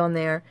glued it on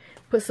there,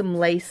 put some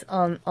lace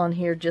on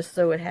here just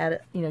so it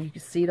had, you know, you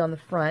could see it on the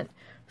front.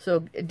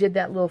 So it did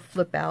that little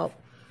flip out.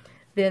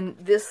 Then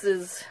this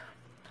is,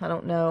 I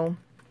don't know.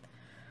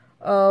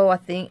 Oh,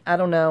 I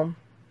don't know.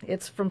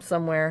 It's from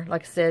somewhere.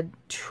 Like I said,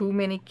 too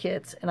many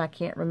kits, and I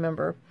can't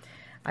remember.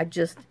 I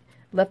just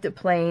left it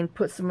plain,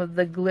 put some of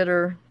the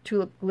glitter,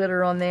 tulip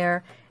glitter on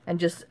there, and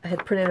just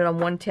had printed it on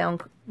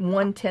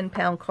 110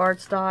 pound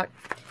cardstock.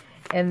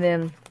 And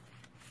then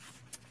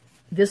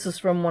this is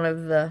from one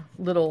of the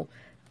little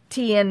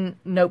TN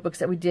notebooks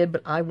that we did,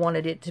 but I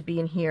wanted it to be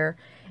in here.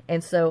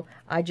 And so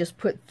I just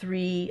put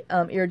 3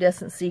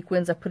 iridescent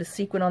sequins. I put a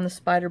sequin on the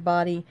spider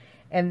body,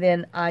 and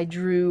then I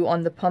drew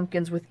on the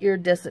pumpkins with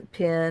iridescent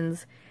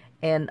pins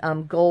and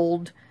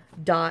gold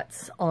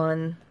dots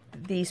on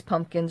these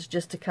pumpkins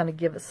just to kind of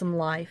give it some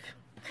life.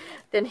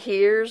 Then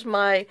here's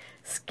my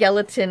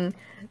skeleton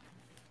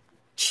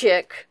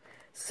chick.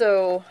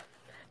 So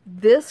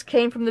this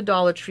came from the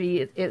Dollar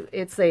Tree.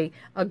 It's a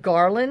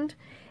garland,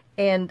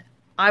 and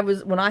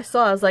when I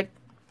saw it, I was like,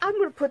 I'm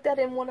going to put that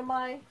in one of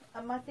my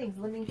things.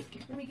 Let me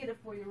get it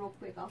for you real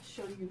quick. I'll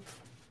show you.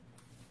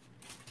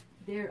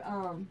 They're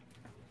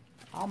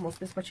almost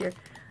this much here.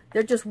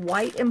 They're just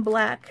white and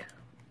black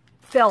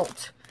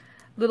felt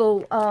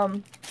little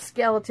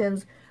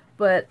skeletons,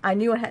 but I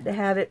knew I had to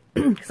have it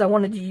because I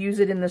wanted to use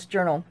it in this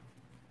journal.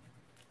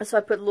 So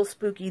I put a little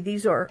spooky.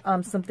 These are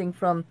something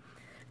from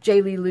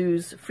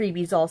byJLeeloo's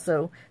freebies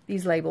also,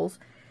 these labels.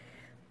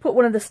 Put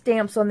one of the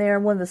stamps on there,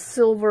 one of the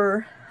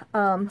silver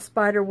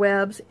spider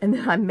webs, and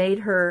then I made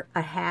her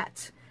a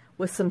hat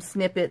with some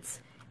snippets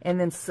and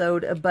then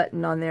sewed a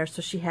button on there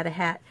so she had a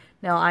hat.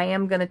 Now I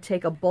am going to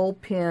take a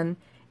bulb pin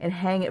and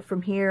hang it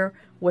from here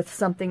with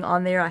something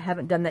on there. I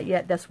haven't done that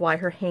yet. That's why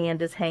her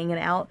hand is hanging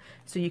out,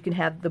 so you can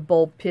have the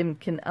bulb pin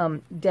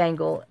can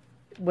dangle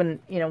when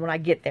I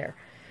get there.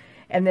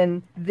 And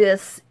then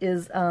this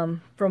is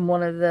from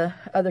one of the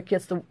other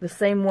kits, the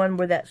same one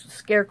where that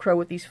scarecrow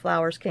with these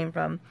flowers came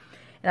from.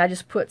 And I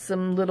just put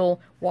some little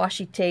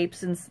washi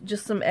tapes and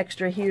just some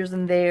extra here's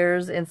and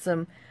there's and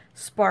some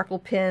sparkle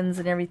pins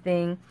and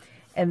everything.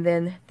 And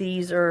then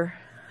these are,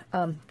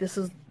 this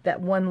is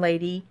that one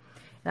lady,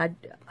 and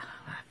I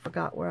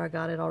forgot where I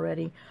got it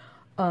already.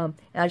 And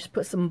I just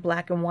put some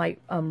black and white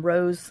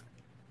rose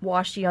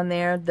washi on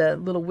there, the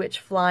little witch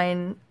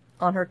flying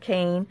on her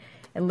cane,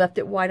 and left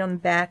it white on the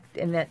back,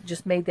 and that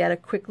just made that a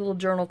quick little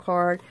journal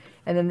card.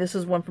 And then this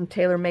is one from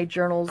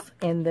TaylorMadeJournals,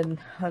 and then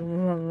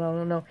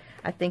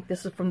I think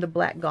this is from the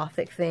Black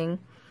Gothic thing.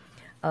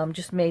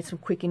 Just made some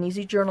quick and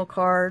easy journal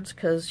cards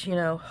because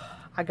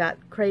I got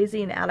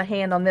crazy and out of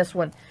hand on this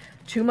one.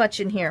 Too much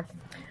in here.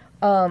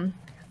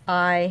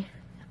 I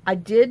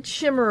did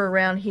shimmer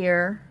around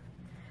here.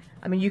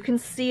 I mean, you can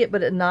see it,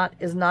 but it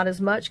is not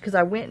as much because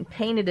I went and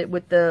painted it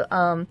with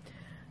the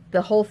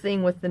whole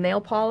thing with the nail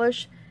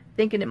polish,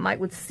 thinking it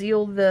would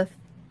seal the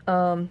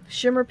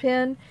shimmer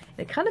pen.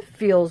 It kind of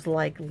feels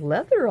like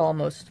leather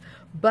almost,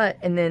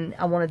 and then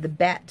I wanted the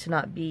bat to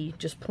not be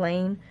just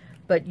plain,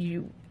 but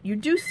you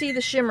do see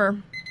the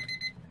shimmer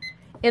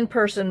in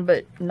person,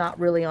 but not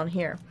really on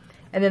here.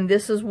 And then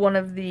this is one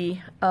of the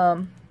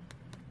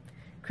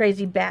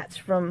crazy bats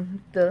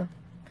from the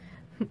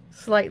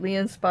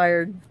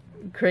SlightlyInspired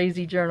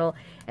crazy journal,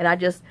 and I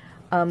just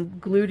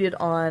glued it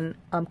on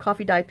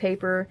coffee dye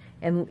paper,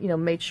 and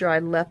made sure I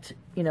left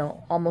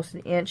almost an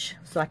inch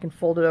so I can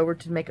fold it over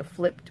to make a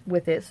flip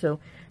with it.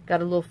 So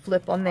got a little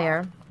flip on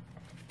there.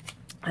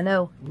 I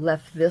know,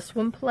 left this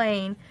one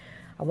plain.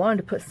 I wanted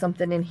to put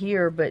something in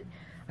here, but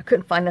I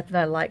couldn't find nothing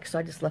I liked, so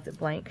I just left it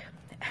blank.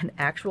 An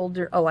actual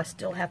I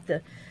still have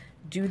to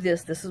do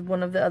this. This is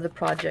one of the other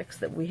projects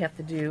that we have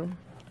to do.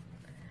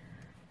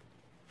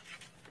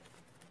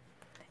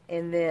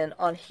 And then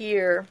on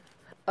here,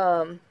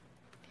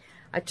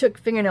 I took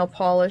fingernail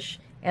polish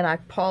and I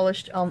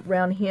polished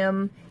around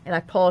him, and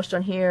I polished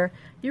on here.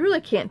 You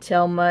really can't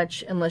tell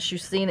much unless you've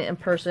seen it in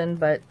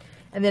person,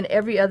 and then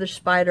every other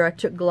spider I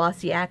took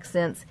glossy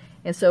accents,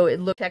 and so it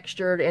looked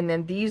textured, and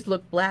then these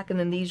look black, and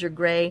then these are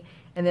gray,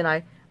 and then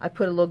I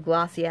put a little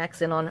glossy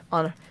accent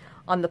on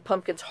the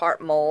pumpkin's heart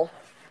mole.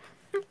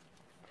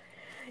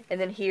 And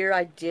then here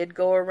I did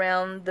go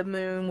around the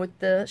moon with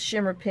the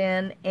shimmer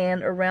pen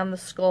and around the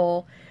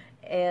skull,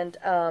 and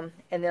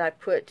then I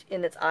put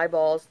in its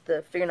eyeballs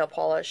the fingernail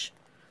polish,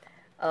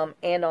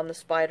 and on the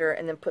spider,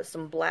 and then put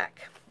some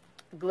black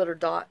glitter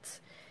dots.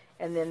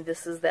 And then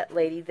this is that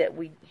lady that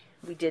we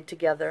did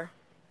together,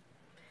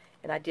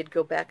 and I did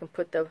go back and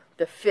put the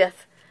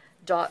 5th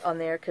dot on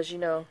there because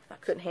I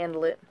couldn't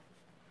handle it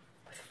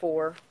with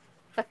 4.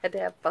 I had to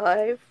have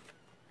 5.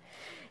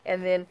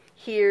 And then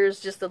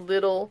here's just a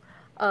little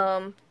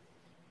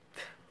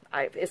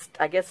it's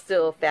I guess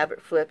still a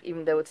fabric flip,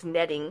 even though it's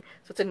netting,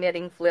 so it's a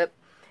netting flip,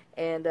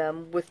 and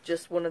with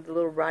just one of the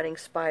little writing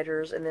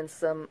spiders, and then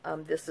some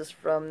this is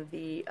from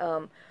the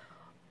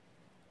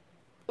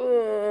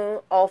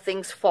All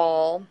Things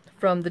Fall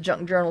from the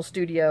Junk Journal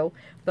Studio,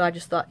 but I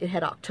just thought it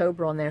had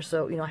October on there,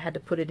 so I had to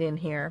put it in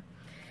here.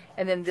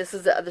 And then this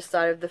is the other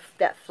side of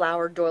that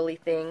flower doily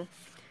thing,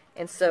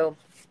 and so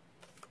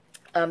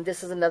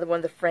this is another one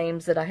of the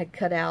frames that I had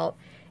cut out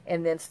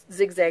and then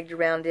zigzagged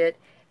around it,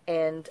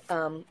 and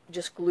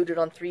just glued it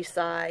on 3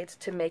 sides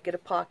to make it a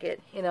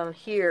pocket. And on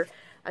here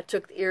I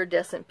took the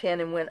iridescent pen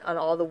and went on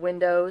all the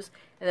windows,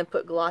 and then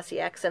put glossy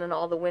accent on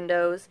all the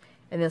windows,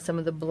 and then some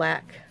of the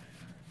black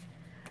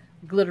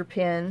glitter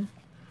pen.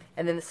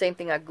 And then the same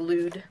thing, I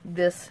glued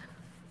this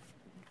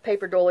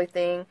paper dolly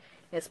thing, and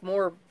it's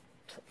more,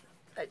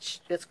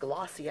 it's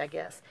glossy, I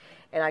guess,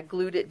 and I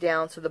glued it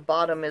down so the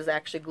bottom is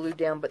actually glued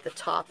down, but the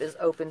top is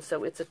open,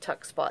 so it's a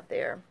tuck spot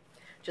there,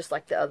 just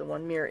like the other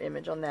one, mirror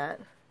image on that.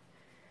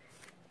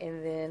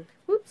 And then,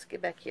 whoops,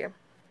 get back here.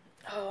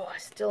 Oh, I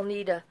still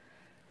need a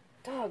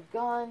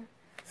doggone,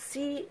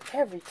 see,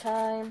 every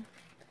time.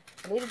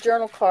 I need a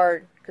journal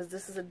card, because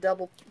this is a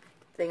double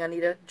thing. I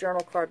need a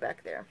journal card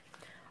back there.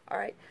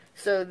 Alright,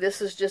 so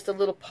this is just a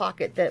little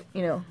pocket that,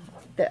 you know,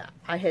 that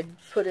I had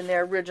put in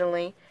there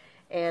originally.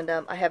 And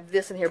I have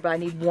this in here, but I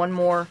need one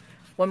more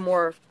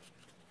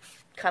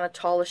kind of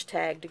tallish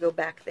tag to go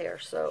back there.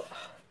 So,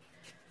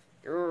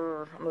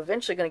 I'm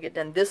eventually going to get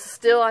done. This is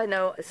still, I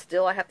know,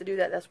 still I have to do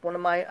that. That's one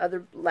of my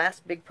other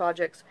last big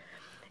projects.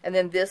 And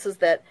then this is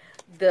that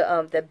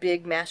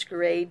big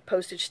masquerade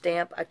postage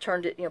stamp. I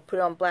turned it, you know, put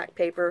it on black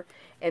paper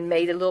and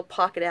made a little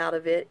pocket out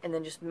of it, and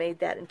then just made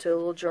that into a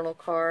little journal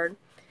card.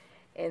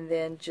 And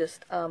then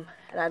just and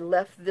I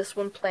left this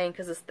one plain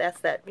because that's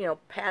that, you know,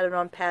 pattern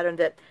on pattern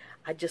that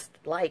I just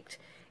liked.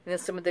 And then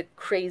some of the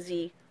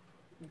crazy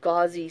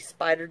gauzy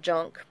spider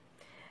junk.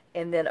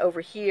 And then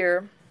over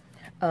here,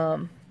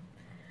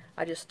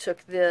 I just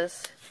took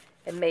this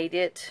and made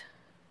it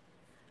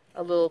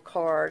a little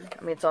card.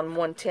 I mean, it's on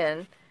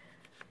 110.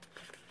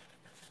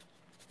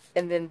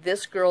 And then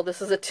this girl,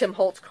 this is a Tim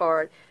Holtz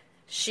card.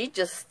 She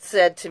just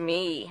said to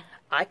me,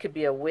 I could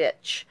be a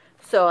witch.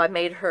 So I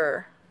made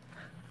her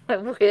a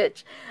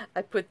witch.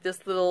 I put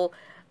this little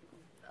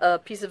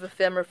piece of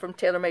ephemera from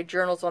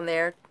TaylorMadeJournals on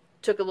there.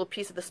 Took a little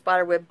piece of the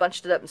spider web,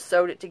 bunched it up and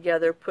sewed it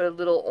together. Put a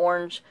little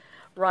orange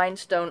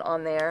rhinestone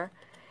on there.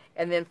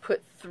 And then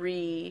put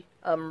 3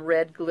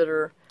 red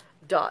glitter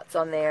dots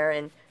on there.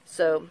 And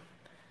so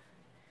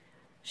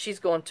she's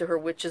going to her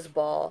witch's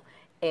ball,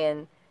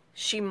 and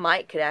she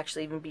could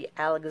actually even be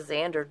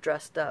Alexander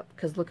dressed up,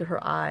 because look at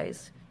her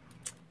eyes.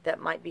 That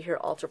might be her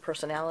alter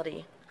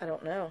personality. I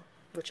don't know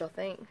what y'all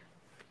think.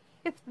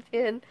 And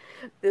then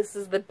this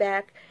is the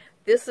back.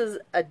 This is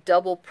a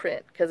double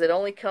print because it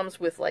only comes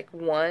with like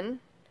one,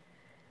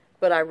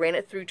 but I ran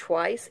it through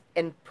twice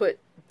and put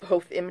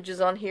both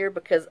images on here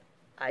because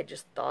I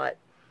just thought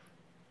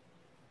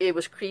it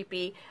was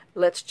creepy.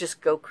 Let's just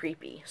go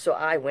creepy. So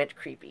I went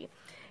creepy.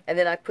 And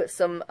then I put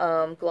some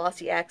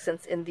glossy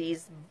accents in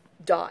these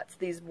dots,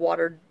 these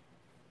water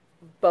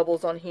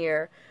bubbles on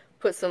here.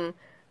 Put some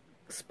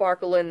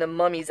sparkle in the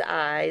mummy's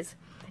eyes.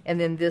 And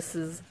then this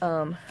is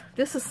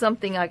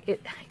something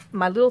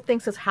my little thing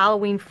says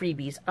Halloween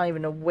freebies. I don't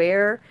even know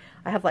where.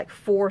 I have like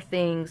 4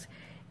 things,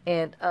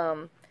 and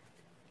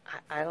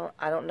I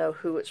don't know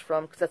who it's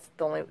from because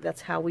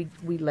that's how we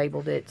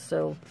labeled it.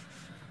 So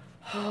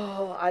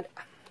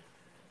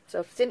so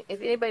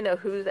if anybody know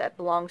who that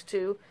belongs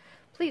to,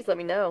 please let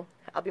me know.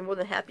 I'll be more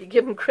than happy to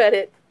give them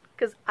credit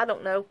because I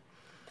don't know.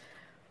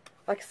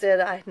 Like I said,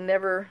 I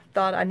never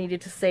thought I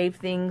needed to save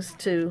things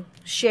to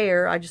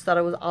share. I just thought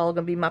it was all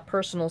going to be my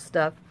personal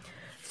stuff.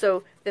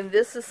 So then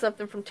this is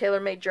something from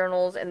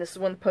TaylorMadeJournals, and this is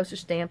one of the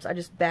postage stamps. I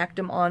just backed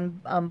them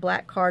on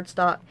black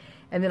cardstock,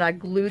 and then I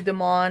glued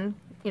them on,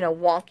 you know,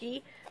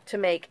 wonky to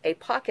make a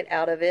pocket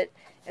out of it.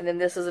 And then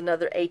this is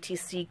another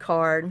ATC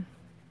card.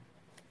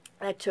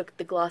 I took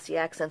the glossy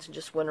accents and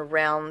just went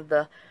around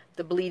the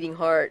bleeding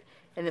heart,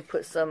 and then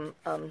put some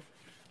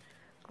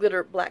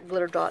black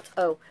glitter dots.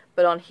 Oh,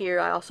 but on here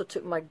I also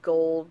took my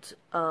gold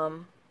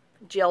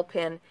gel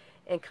pen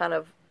and kind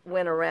of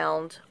went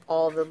around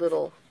all the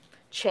little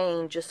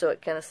chain just so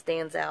it kind of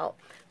stands out.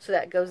 So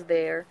that goes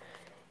there.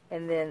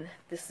 And then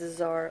this is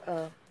our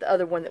the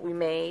other one that we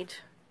made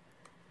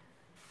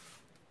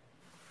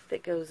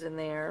that goes in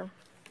there,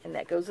 and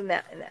that goes in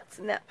that, and that's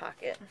in that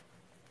pocket.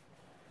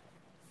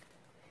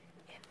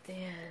 And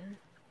then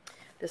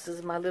this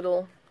is my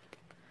little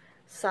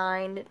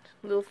signed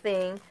little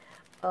thing.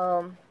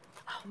 Oh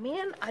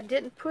man, I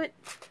didn't put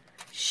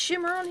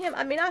shimmer on him.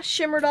 I mean, I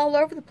shimmered all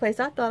over the place.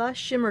 I thought I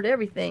shimmered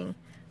everything,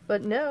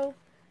 but no,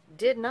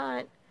 did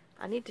not.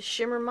 I need to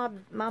shimmer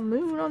my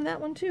moon on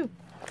that one too.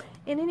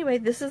 And anyway,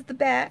 this is the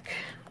back.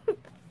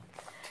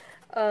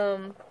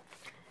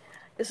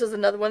 This is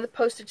another one of the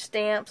postage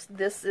stamps.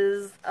 This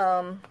is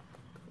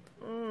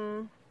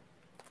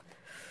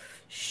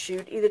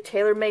shoot, either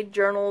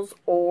TaylorMadeJournals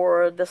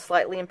or the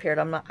Slightly Impaired.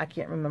 I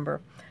can't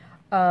remember.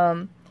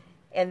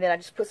 And then I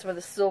just put some of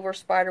the silver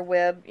spider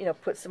web, you know,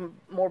 put some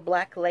more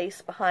black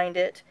lace behind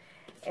it.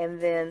 And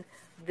then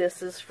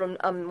this is from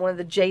one of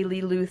the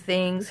byJLeeloo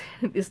things.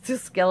 It's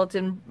this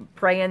skeleton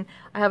praying.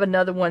 I have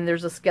another one.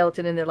 There's a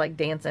skeleton in there like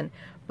dancing.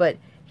 But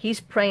he's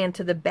praying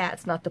to the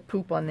bats not to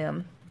poop on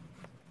them.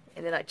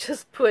 And then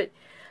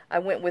I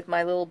went with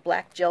my little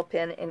black gel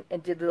pen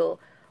and did little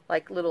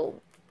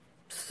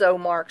sew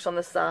marks on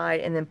the side,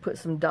 and then put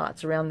some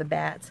dots around the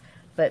bats.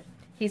 But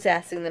he's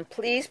asking them,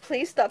 please,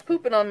 please stop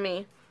pooping on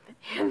me.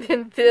 And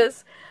then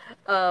this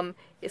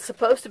is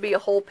supposed to be a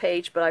whole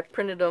page, but I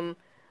printed them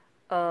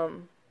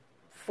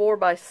 4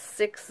 by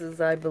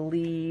 6s, I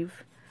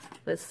believe.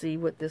 Let's see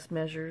what this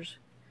measures.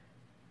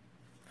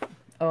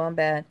 Oh, I'm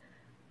bad.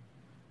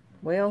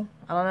 Well,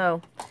 I don't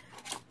know.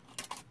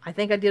 I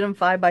think I did them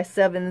 5 by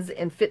 7s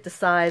and fit the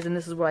size, and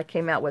this is what I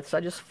came out with. So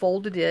I just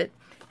folded it,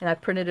 and I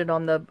printed it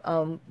on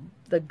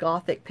the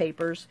Gothic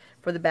papers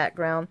for the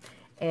background,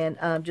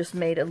 and just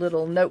made a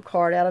little note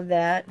card out of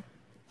that.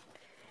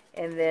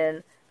 And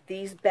then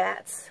these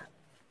bats,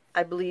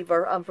 I believe,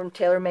 are from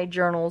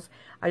TaylorMadeJournals.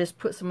 I just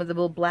put some of the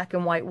little black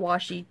and white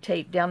washi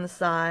tape down the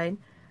side.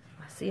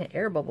 I see an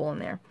air bubble in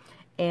there.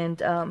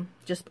 And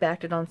just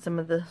backed it on some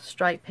of the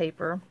stripe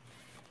paper.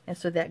 And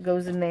so that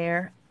goes in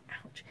there.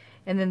 Ouch.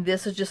 And then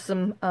this is just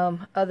some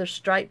other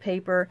stripe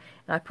paper.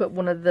 And I put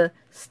one of the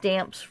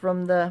stamps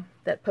from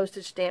that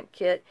postage stamp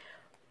kit.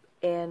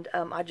 And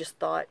I just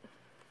thought,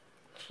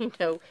 you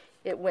know,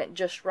 it went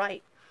just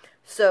right.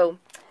 So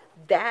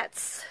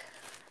that's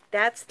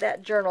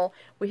that journal.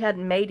 We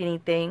hadn't made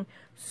anything.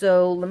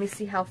 So let me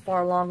see how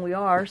far along we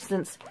are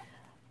since,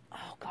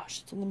 oh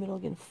gosh, it's in the middle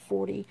again,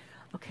 40.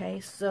 Okay,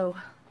 so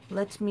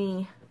let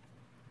me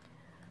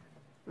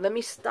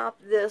stop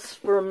this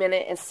for a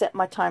minute and set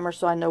my timer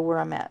so I know where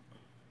I'm at.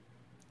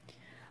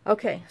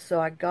 Okay,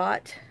 so I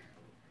got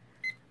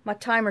my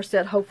timer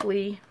set.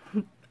 Hopefully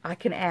I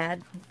can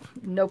add.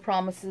 No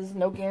promises,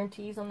 no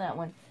guarantees on that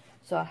one.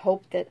 So I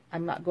hope that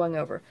I'm not going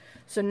over.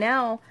 So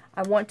now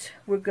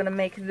we're going to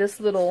make this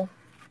little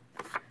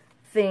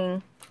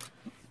thing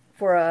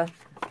for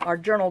our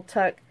journal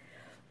tuck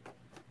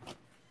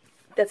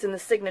that's in the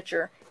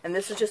signature. And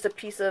this is just a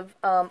piece of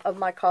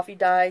my coffee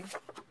dyed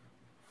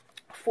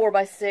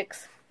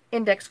 4x6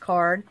 index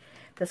card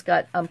that's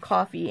got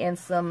coffee and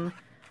some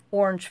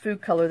orange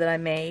food color that I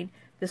made.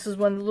 This is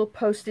one of the little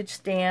postage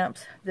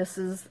stamps. This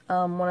is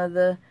one of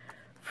the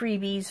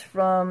freebies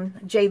from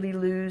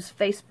byJLeeloo's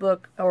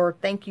Facebook, or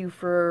thank you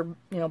for,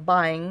 you know,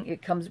 buying.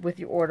 It comes with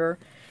your order.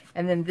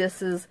 And then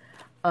this is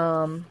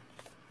another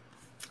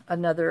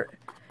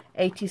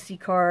ATC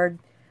card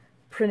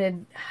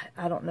printed.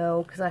 I don't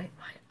know, because I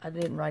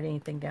didn't write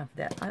anything down for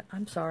that.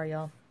 I'm sorry,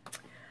 y'all.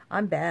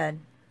 I'm bad.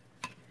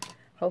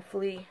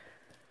 Hopefully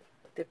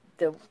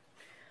the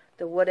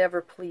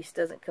whatever police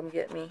doesn't come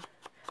get me.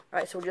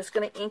 Alright, so we're just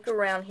going to ink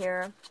around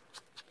here.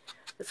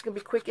 This is going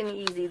to be quick and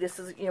easy. This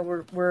is, you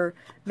know, we're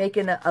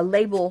making a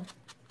label,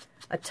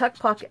 a tuck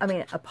pocket, I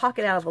mean a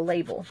pocket out of a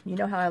label. You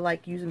know how I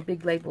like using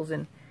big labels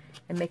and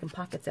making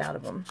pockets out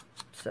of them.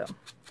 So,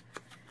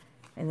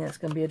 and then it's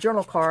going to be a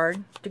journal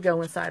card to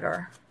go inside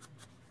our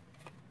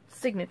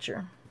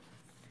signature.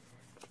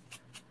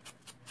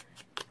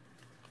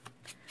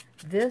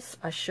 This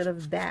I should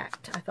have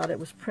backed. I thought it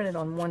was printed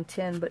on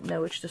 110, but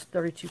no, it's just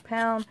 32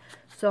 pound.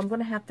 So I'm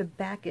going to have to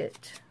back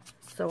it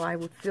so I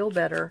would feel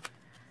better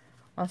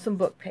on some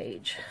book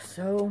page.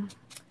 So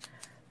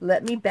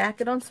let me back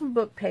it on some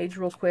book page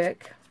real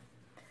quick,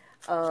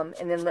 and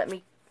then let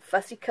me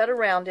fussy cut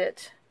around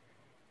it,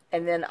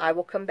 and then I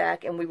will come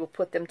back and we will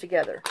put them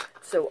together.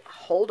 So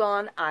hold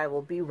on, I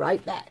will be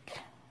right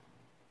back.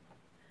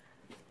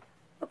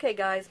 Okay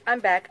guys, I'm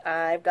back.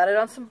 I've got it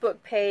on some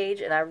book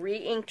page and I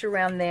re-inked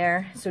around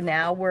there. So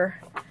now we're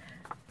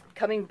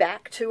coming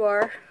back to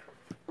our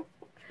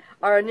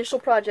initial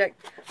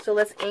project. So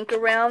let's ink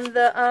around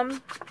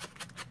the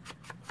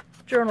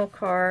journal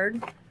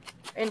card,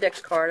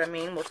 index card, I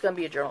mean. Well, it's going to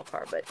be a journal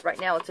card, but right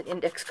now it's an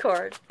index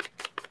card.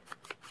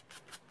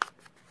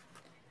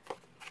 And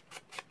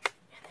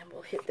then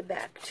we'll hit the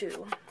back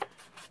too.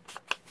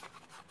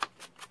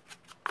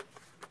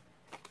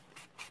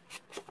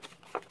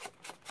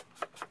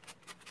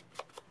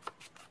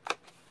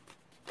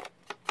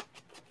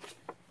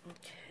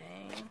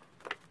 Okay.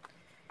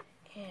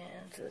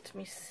 And let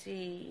me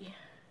see.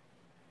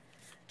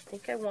 I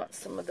think I want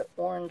some of the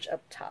orange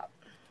up top.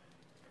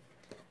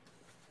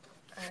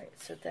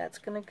 Alright, so that's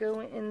going to go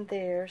in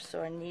there,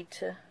 so I need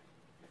to,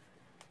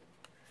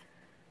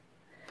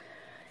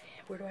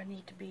 where do I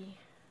need to be?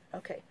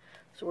 Okay,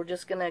 so we're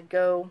just going to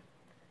go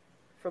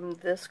from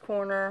this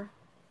corner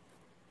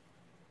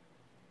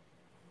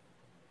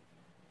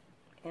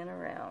and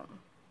around.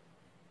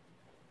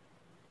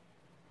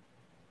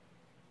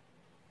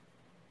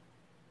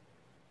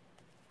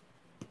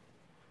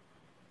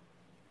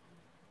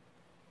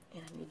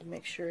 And I need to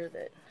make sure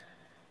that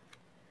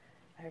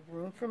I have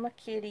room for my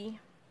kitty.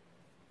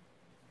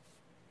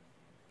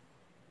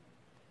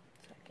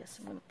 I guess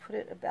I'm going to put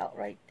it about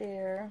right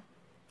there.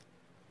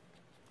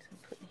 So I'm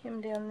putting him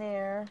down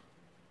there.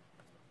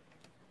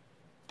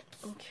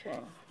 Okay.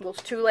 Well,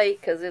 it's too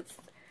late because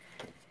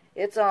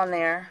it's on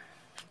there.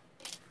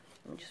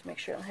 Let me just make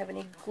sure I don't have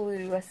any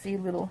glue. I see a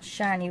little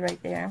shiny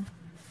right there.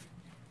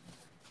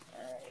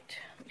 Alright.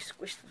 Let me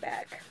squish the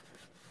back.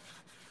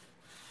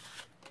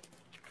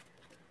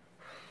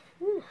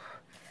 Whew.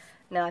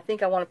 Now I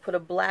think I want to put a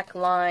black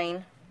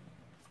line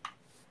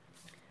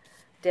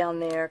down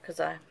there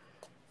because I'm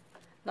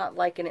not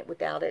liking it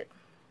without it.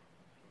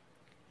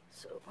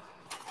 So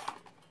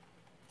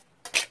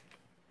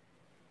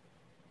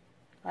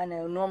I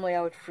know normally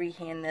I would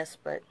freehand this,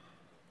 but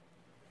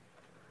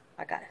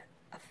I got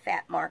a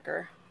fat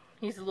marker.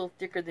 He's a little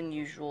thicker than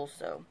usual,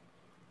 so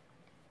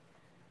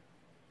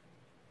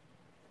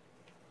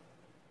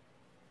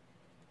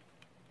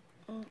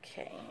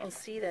okay, and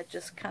see, that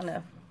just kind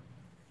of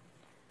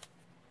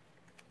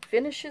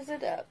finishes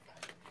it up.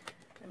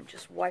 Let me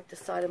just wipe the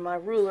side of my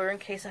ruler in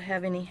case I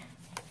have any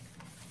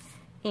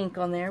ink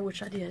on there,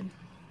 which I did.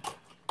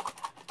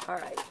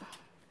 Alright,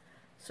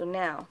 so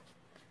now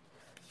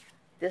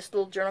This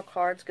little journal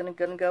card's gonna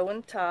go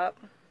on top.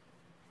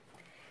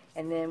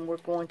 And then we're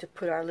going to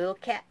put our little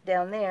cat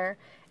down there.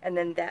 And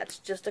then that's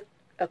just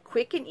a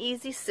quick and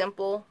easy,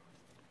 simple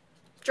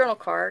journal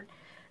card.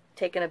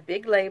 Taking a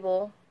big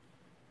label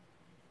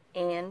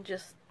and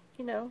just,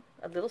 you know,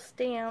 a little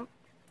stamp,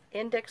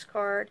 index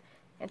card,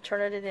 and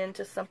turning it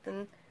into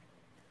something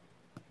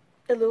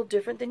a little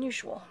different than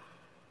usual.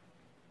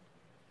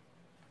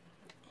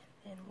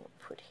 And we'll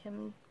put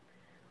him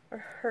or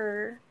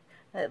her.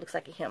 That looks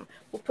like a him.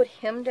 We'll put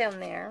him down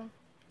there.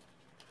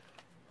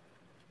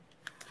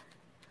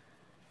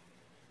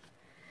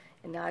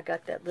 And now I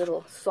got that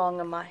little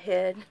song in my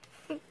head.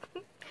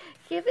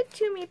 Give it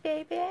to me,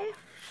 baby.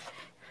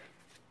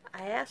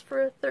 I asked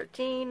for a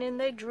 13 and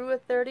they drew a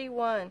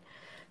 31.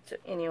 So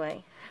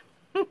anyway.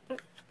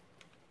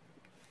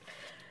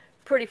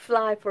 Pretty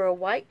fly for a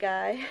white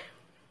guy.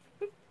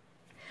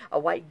 A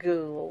white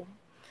girl.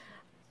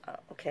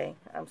 Okay,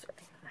 I'm sorry.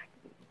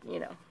 You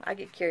know, I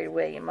get carried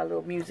away in my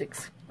little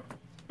musics.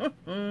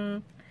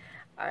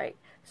 Alright,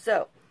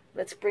 so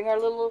let's bring our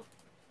little,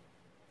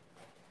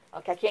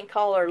 okay, I can't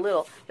call her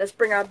little. Let's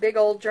bring our big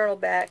old journal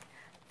back,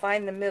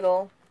 find the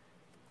middle,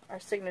 our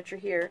signature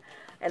here.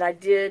 And I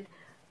did,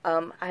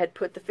 I had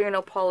put the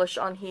fingernail polish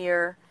on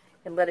here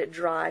and let it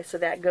dry, so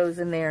that goes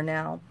in there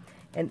now.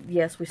 And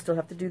yes, we still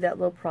have to do that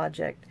little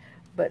project.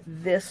 But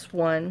this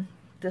one,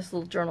 this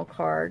little journal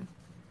card,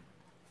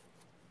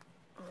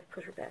 let me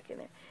put her back in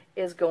there,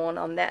 is going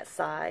on that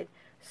side.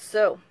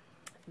 So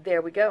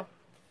there we go.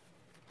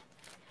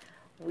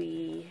 Let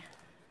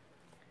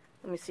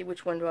me see,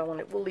 which one do I want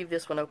it. We'll leave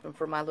this one open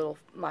for my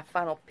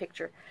final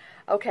picture.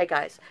 Okay,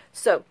 guys,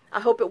 so I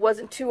hope it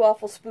wasn't too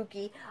awful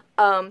spooky.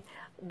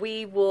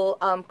 We will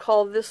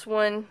call this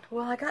one,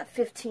 well, I got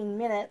 15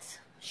 minutes.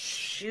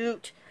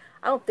 Shoot,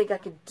 I don't think I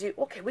could do,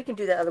 okay, we can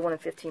do that other one in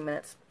 15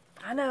 minutes.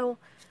 I know,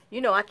 you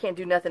know I can't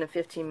do nothing in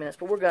 15 minutes,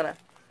 but we're gonna.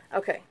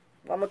 Okay,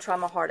 well, I'm gonna try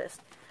my hardest.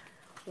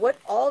 What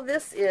all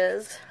this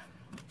is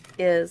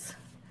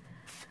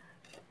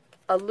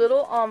a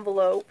little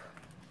envelope.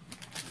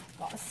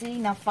 See,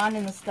 now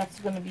finding the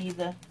stuff's going to be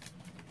the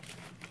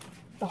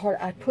hard.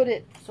 I put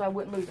it so I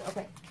wouldn't lose it.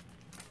 Okay.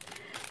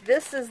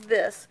 This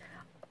is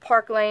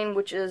Park Lane,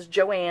 which is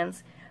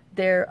Joann's.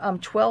 They're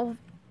 12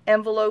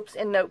 envelopes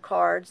and note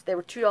cards. They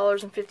were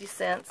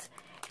 $2.50,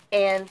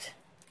 and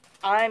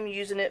I'm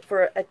using it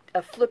for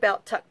a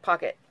flip-out tuck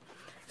pocket.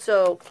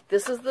 So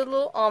this is the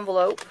little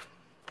envelope.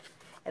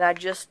 And I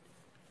just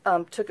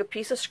took a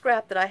piece of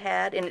scrap that I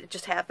had, and it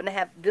just happened to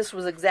have, this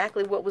was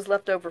exactly what was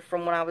left over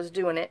from when I was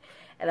doing it.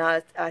 And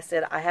I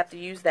said, I have to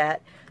use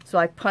that. So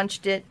I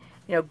punched it,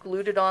 you know,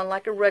 glued it on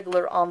like a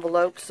regular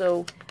envelope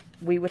so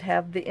we would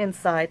have the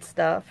inside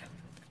stuff.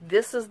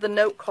 This is the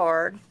note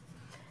card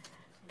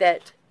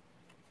that,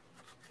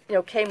 you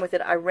know, came with it.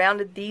 I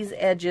rounded these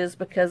edges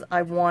because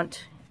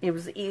it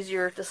was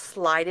easier to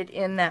slide it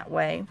in that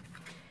way.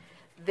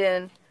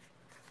 Then,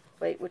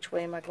 wait, which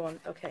way am I going?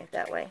 Okay,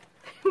 that way.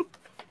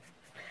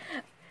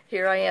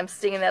 Here I am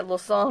singing that little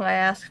song. I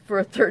asked for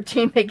a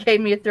 13. They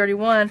gave me a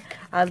 31.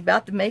 I was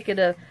about to make it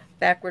a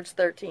backwards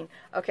 13.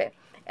 Okay,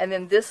 and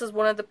then this is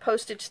one of the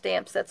postage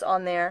stamps that's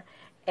on there,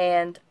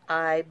 and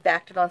I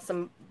backed it on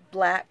some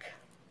black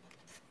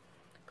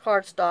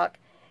cardstock,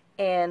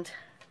 and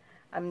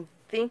I'm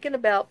thinking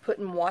about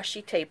putting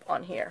washi tape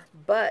on here.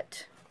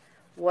 But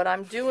what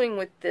I'm doing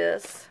with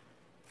this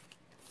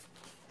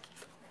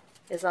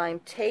is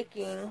I'm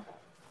taking,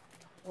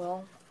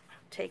 well,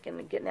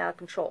 and getting out of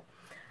control.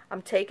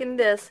 I'm taking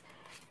this,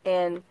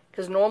 and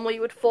because normally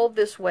you would fold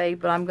this way,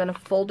 but I'm going to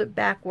fold it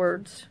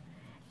backwards.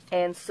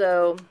 And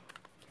so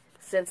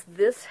since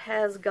this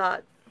has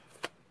got,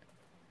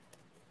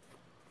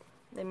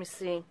 let me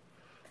see,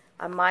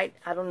 I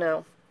don't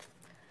know.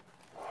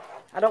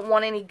 I don't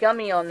want any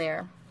gummy on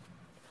there.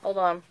 Hold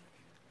on.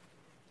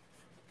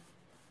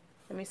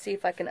 Let me see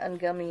if I can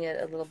ungummy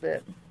it a little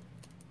bit.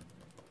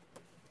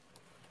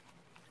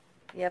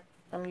 Yep,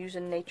 I'm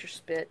using Nature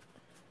Spit.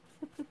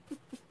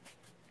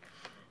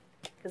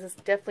 Because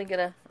it's definitely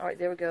gonna, alright,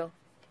 there we go.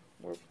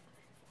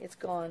 It's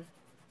gone.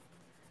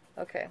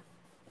 Okay.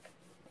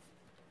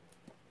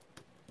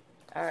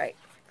 Alright,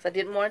 because I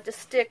didn't want it to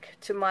stick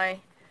to my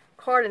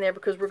card in there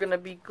because we're going to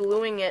be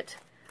gluing it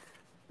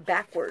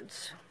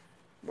backwards.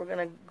 We're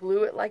going to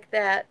glue it like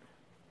that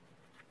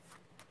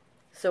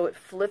so it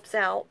flips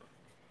out.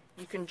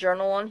 You can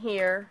journal on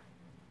here,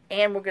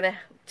 and we're going to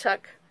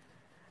tuck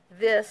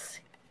this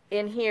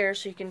in here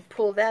so you can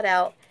pull that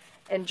out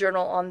and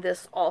journal on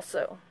this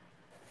also.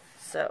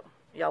 So,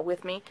 y'all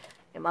with me?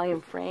 Am I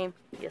in frame?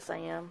 Yes, I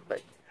am,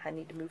 but I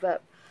need to move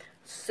up.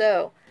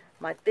 So,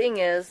 my thing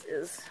is,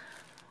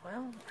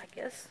 well, I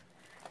guess,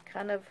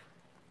 kind of,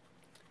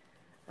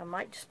 I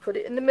might just put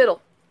it in the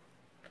middle.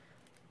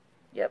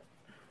 Yep.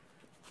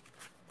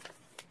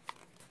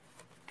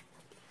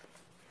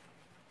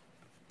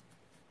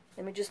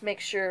 Let me just make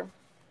sure.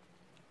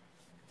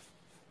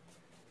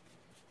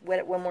 Wet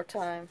it one more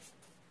time.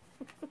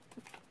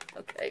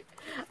 Okay,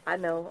 I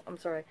know, I'm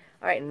sorry.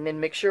 Alright, and then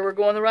make sure we're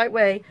going the right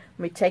way. Let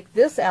me take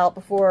this out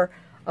before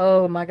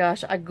Oh my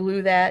gosh, I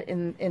glue that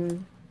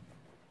in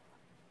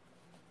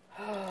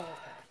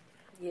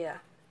yeah.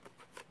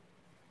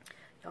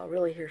 Y'all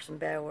really hear some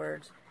bad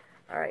words.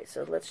 Alright,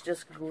 so let's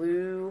just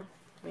glue.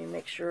 Let me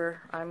make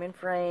sure I'm in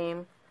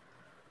frame.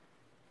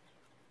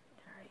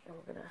 Alright, and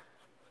we're gonna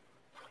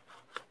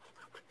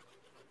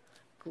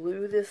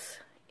glue this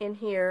in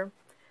here.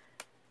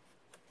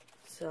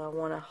 So I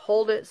want to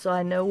hold it so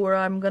I know where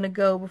I'm going to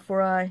go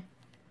before I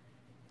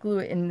glue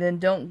it, and then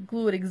don't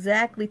glue it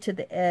exactly to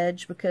the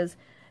edge because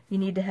you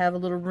need to have a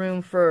little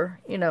room for,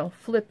 you know,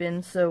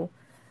 flipping. So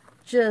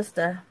just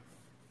a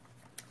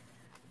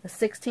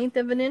 1/16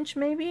 of an inch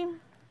maybe.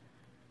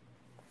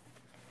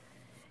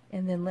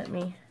 And then let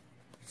me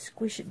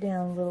squish it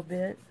down a little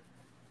bit.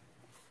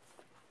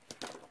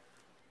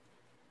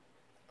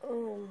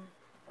 Oh,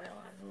 well,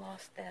 I've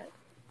lost that.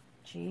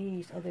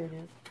 Jeez, oh, there it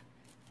is.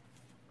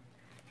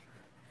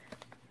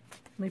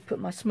 Let me put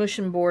my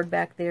smushing board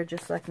back there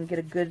just so I can get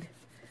a good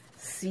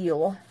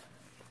seal.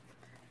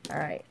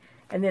 Alright,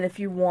 and then if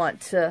you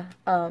want to,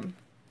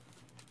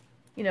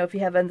 you know, if you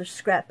have other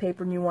scrap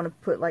paper and you want to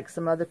put like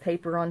some other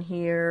paper on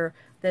here,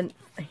 then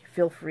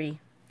feel free.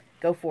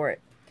 Go for it.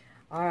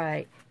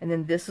 Alright, and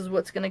then this is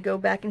what's going to go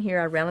back in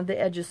here. I rounded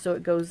the edges so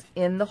it goes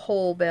in the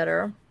hole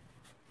better.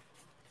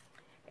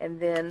 And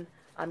then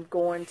I'm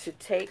going to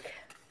take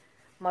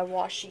my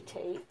washi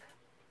tape.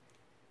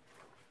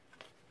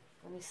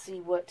 Let me see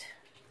what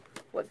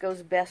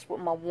goes best with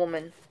my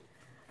woman.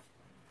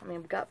 I mean,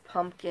 we've got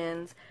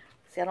pumpkins.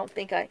 See, I don't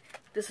think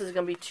this is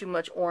going to be too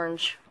much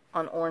orange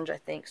on orange, I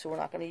think, so we're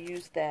not going to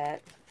use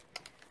that.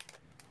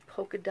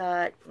 Polka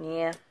dot,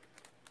 yeah.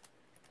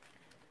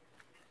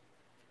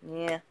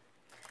 Yeah.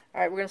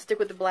 Alright, we're going to stick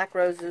with the black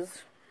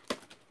roses.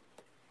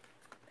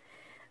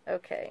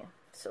 Okay,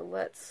 so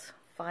let's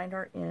find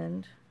our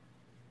end.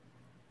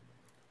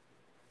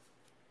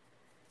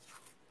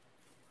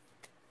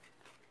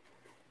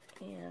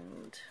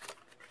 And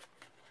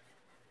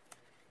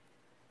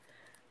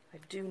I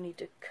do need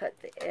to cut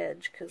the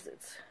edge because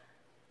it's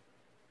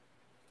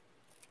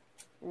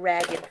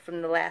ragged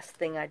from the last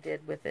thing I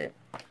did with it.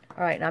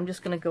 Alright, and I'm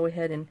just going to go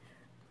ahead and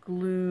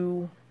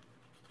glue,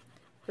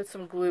 put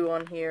some glue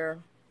on here.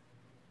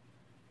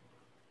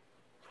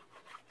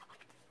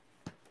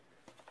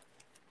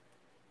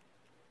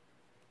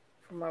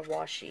 For my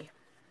washi.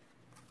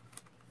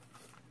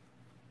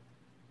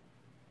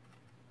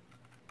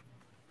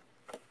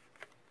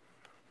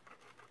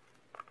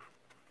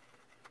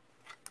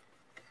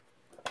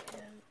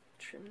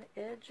 Trim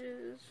the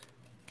edges.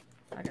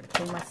 I gotta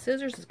clean my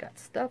scissors. It's got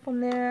stuff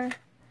on there.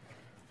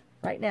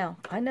 Right now,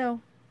 I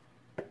know.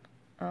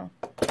 Oh,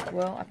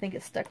 well, I think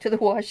it's stuck to the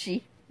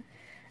washi.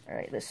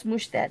 Alright, let's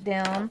smoosh that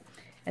down.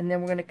 And then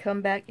we're going to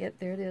come back. Yep,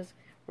 there it is.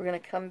 We're going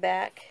to come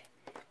back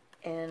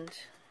and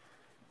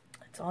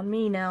it's on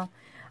me now.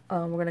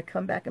 We're going to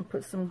come back and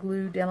put some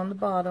glue down on the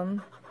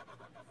bottom.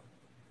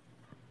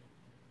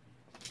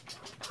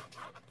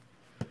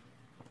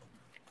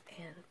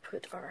 And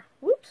put our,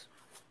 whoops.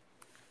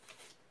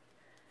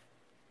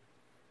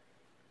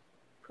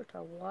 Put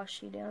our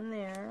washi down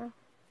there.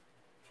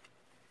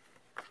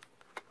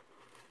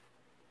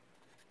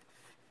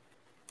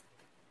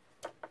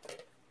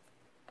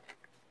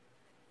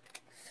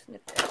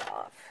 Snip that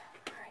off.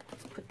 Alright,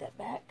 let's put that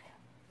back.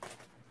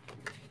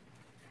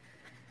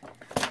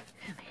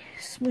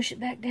 Smoosh it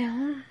back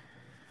down.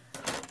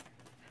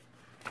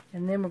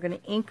 And then we're going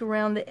to ink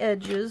around the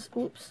edges.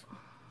 Oops.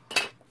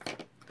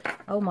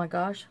 Oh my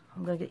gosh.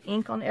 I'm going to get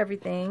ink on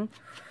everything.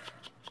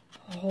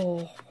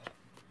 Oh.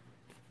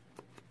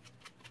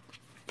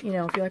 You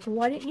know, if you're like, well,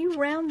 why didn't you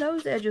round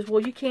those edges?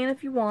 Well, you can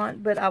if you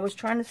want, but I was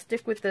trying to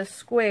stick with the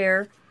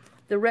square,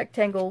 the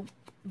rectangle,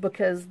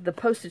 because the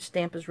postage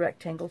stamp is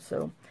rectangle,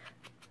 so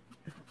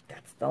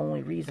that's the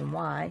only reason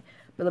why.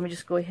 But let me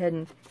just go ahead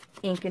and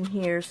ink in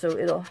here so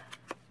it'll...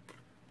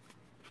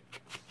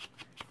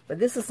 But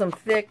this is some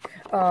thick,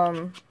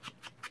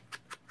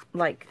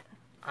 like,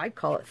 I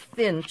call it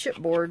thin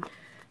chipboard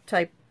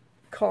type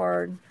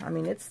card. I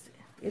mean, it's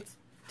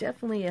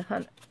definitely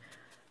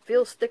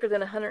feels thicker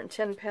than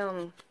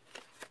 110-pound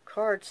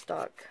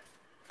cardstock.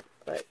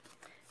 But,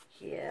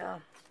 yeah.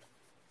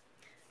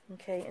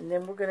 Okay, and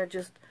then we're going to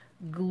just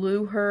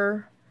glue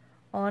her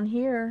on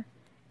here.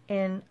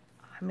 And,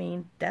 I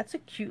mean, that's a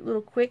cute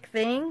little quick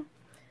thing.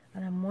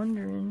 And I'm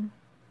wondering...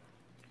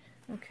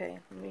 Okay,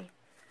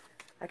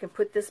 I can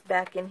put this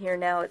back in here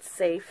now. It's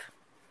safe.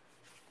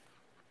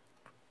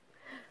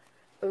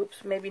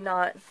 Oops, maybe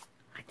not.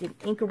 I did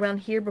ink around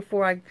here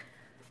before I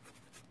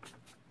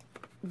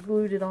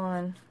glued it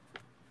on.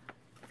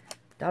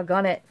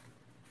 Doggone it.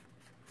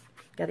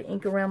 Got to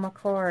ink around my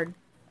card.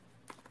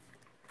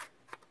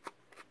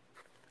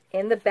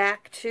 And the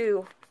back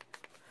too.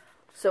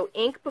 So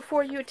ink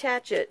before you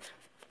attach it.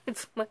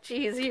 It's much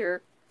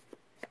easier.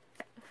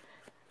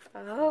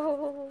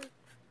 Oh.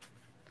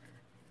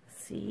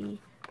 See.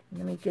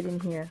 Let me get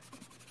in here.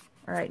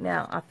 Alright,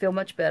 now, I feel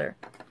much better.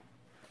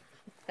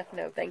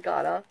 No, thank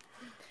God, huh?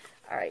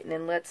 Alright, and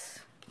then let's,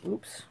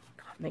 oops,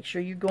 make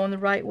sure you're going the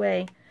right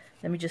way.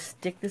 Let me just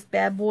stick this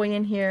bad boy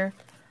in here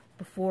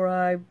before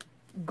I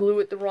glue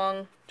it the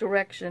wrong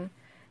direction.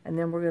 And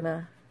then we're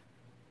gonna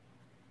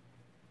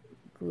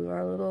glue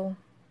our little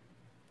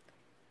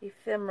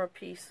ephemera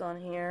piece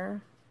on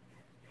here.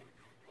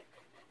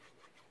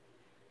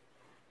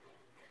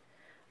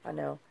 I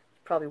know,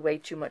 probably way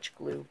too much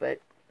glue, but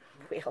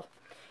well,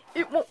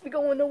 it won't be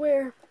going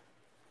nowhere.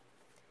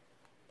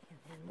 And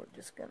then we're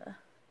just gonna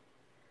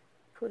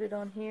put it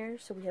on here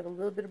so we have a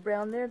little bit of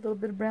brown there, a little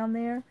bit of brown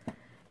there.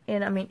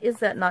 And I mean, is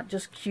that not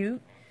just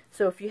cute?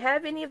 So if you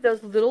have any of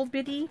those little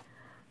bitty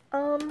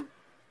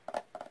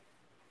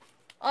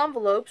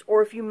envelopes,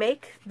 or if you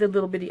make the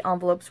little bitty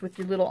envelopes with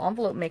your little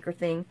envelope maker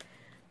thing,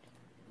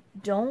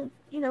 don't,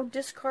 you know,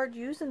 discard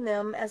using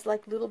them as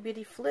like little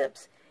bitty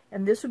flips.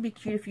 And this would be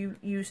cute if you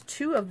used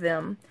 2 of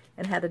them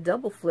and had a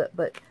double flip,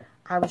 but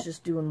I was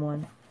just doing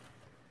one.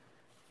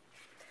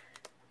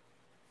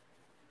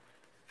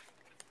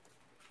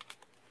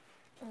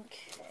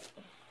 Okay,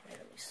 let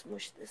me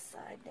smush this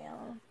side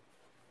down.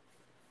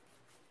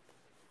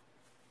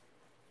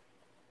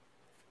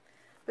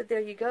 But there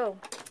you go.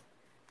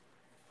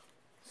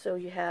 So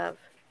you have,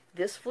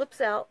 this flips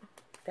out,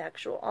 the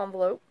actual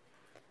envelope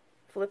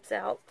flips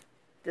out.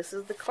 This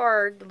is the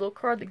card, the little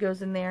card that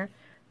goes in there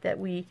that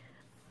we,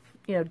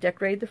 you know,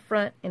 decorate the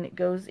front, and it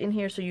goes in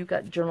here. So you've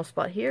got journal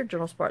spot here,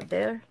 journal spot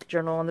there,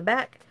 journal on the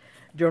back,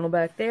 journal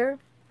back there,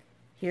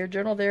 here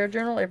journal, there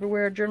journal,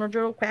 everywhere journal,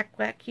 journal, quack,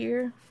 quack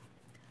here.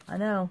 I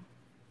know.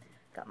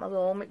 Got my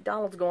little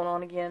McDonald's going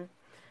on again.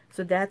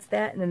 So that's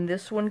that, and then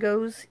this one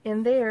goes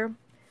in there.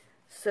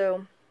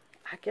 So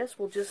I guess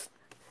we'll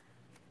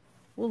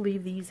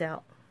leave these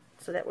out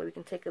so that way we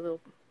can take a little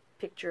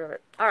picture of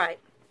it. Alright.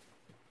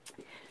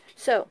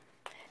 So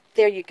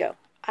there you go.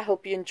 I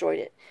hope you enjoyed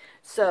it.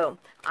 So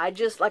I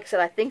just, like I said,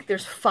 I think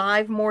there's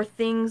 5 more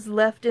things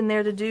left in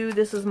there to do.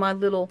 This is my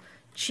little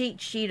cheat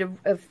sheet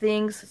of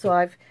things. So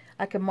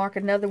I can mark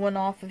another one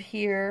off of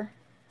here.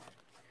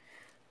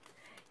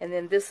 And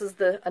then this is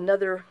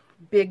another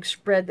big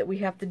spread that we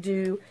have to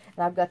do.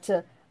 And I've got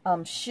to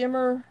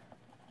shimmer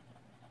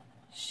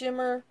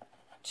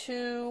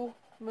 2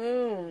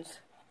 moons.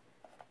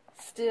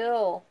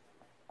 Still.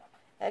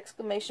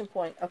 Exclamation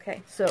point.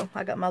 Okay, so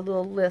I got my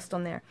little list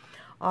on there.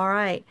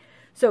 Alright.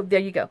 So there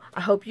you go. I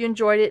hope you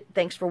enjoyed it.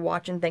 Thanks for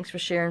watching. Thanks for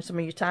sharing some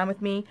of your time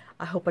with me.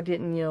 I hope I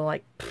didn't, you know,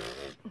 like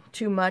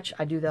too much.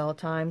 I do that all the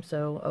time.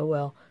 So, oh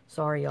well.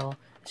 Sorry, y'all.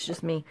 It's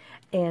just me.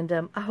 And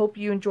I hope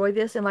you enjoy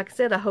this. And like I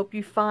said, I hope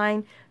you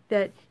find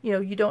that, you know,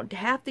 you don't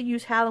have to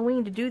use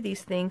Halloween to do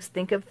these things.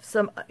 Think of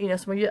some, you know,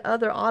 some of your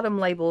other autumn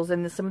labels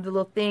and some of the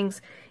little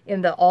things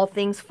in the All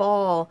Things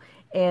Fall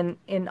and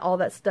all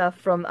that stuff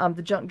from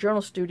the Junk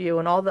Journal Studio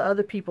and all the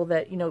other people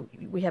that, you know,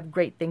 we have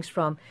great things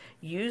from.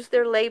 Use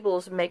their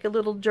labels, make a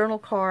little journal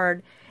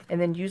card, and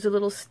then use a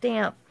little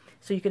stamp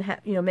so you can have,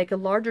 you know, make a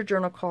larger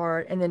journal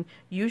card, and then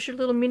use your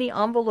little mini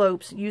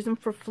envelopes, use them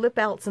for flip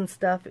outs and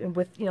stuff, and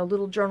with, you know,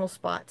 little journal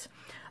spots.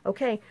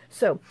 Okay,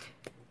 so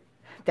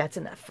that's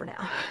enough for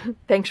now.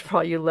 Thanks for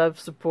all your love,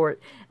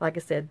 support. Like I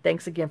said,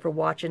 thanks again for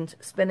watching,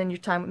 spending your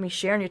time with me,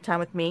 sharing your time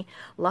with me.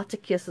 Lots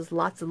of kisses,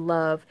 lots of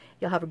love.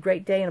 Y'all have a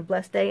great day and a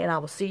blessed day, and I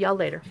will see y'all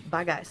later.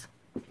 Bye, guys.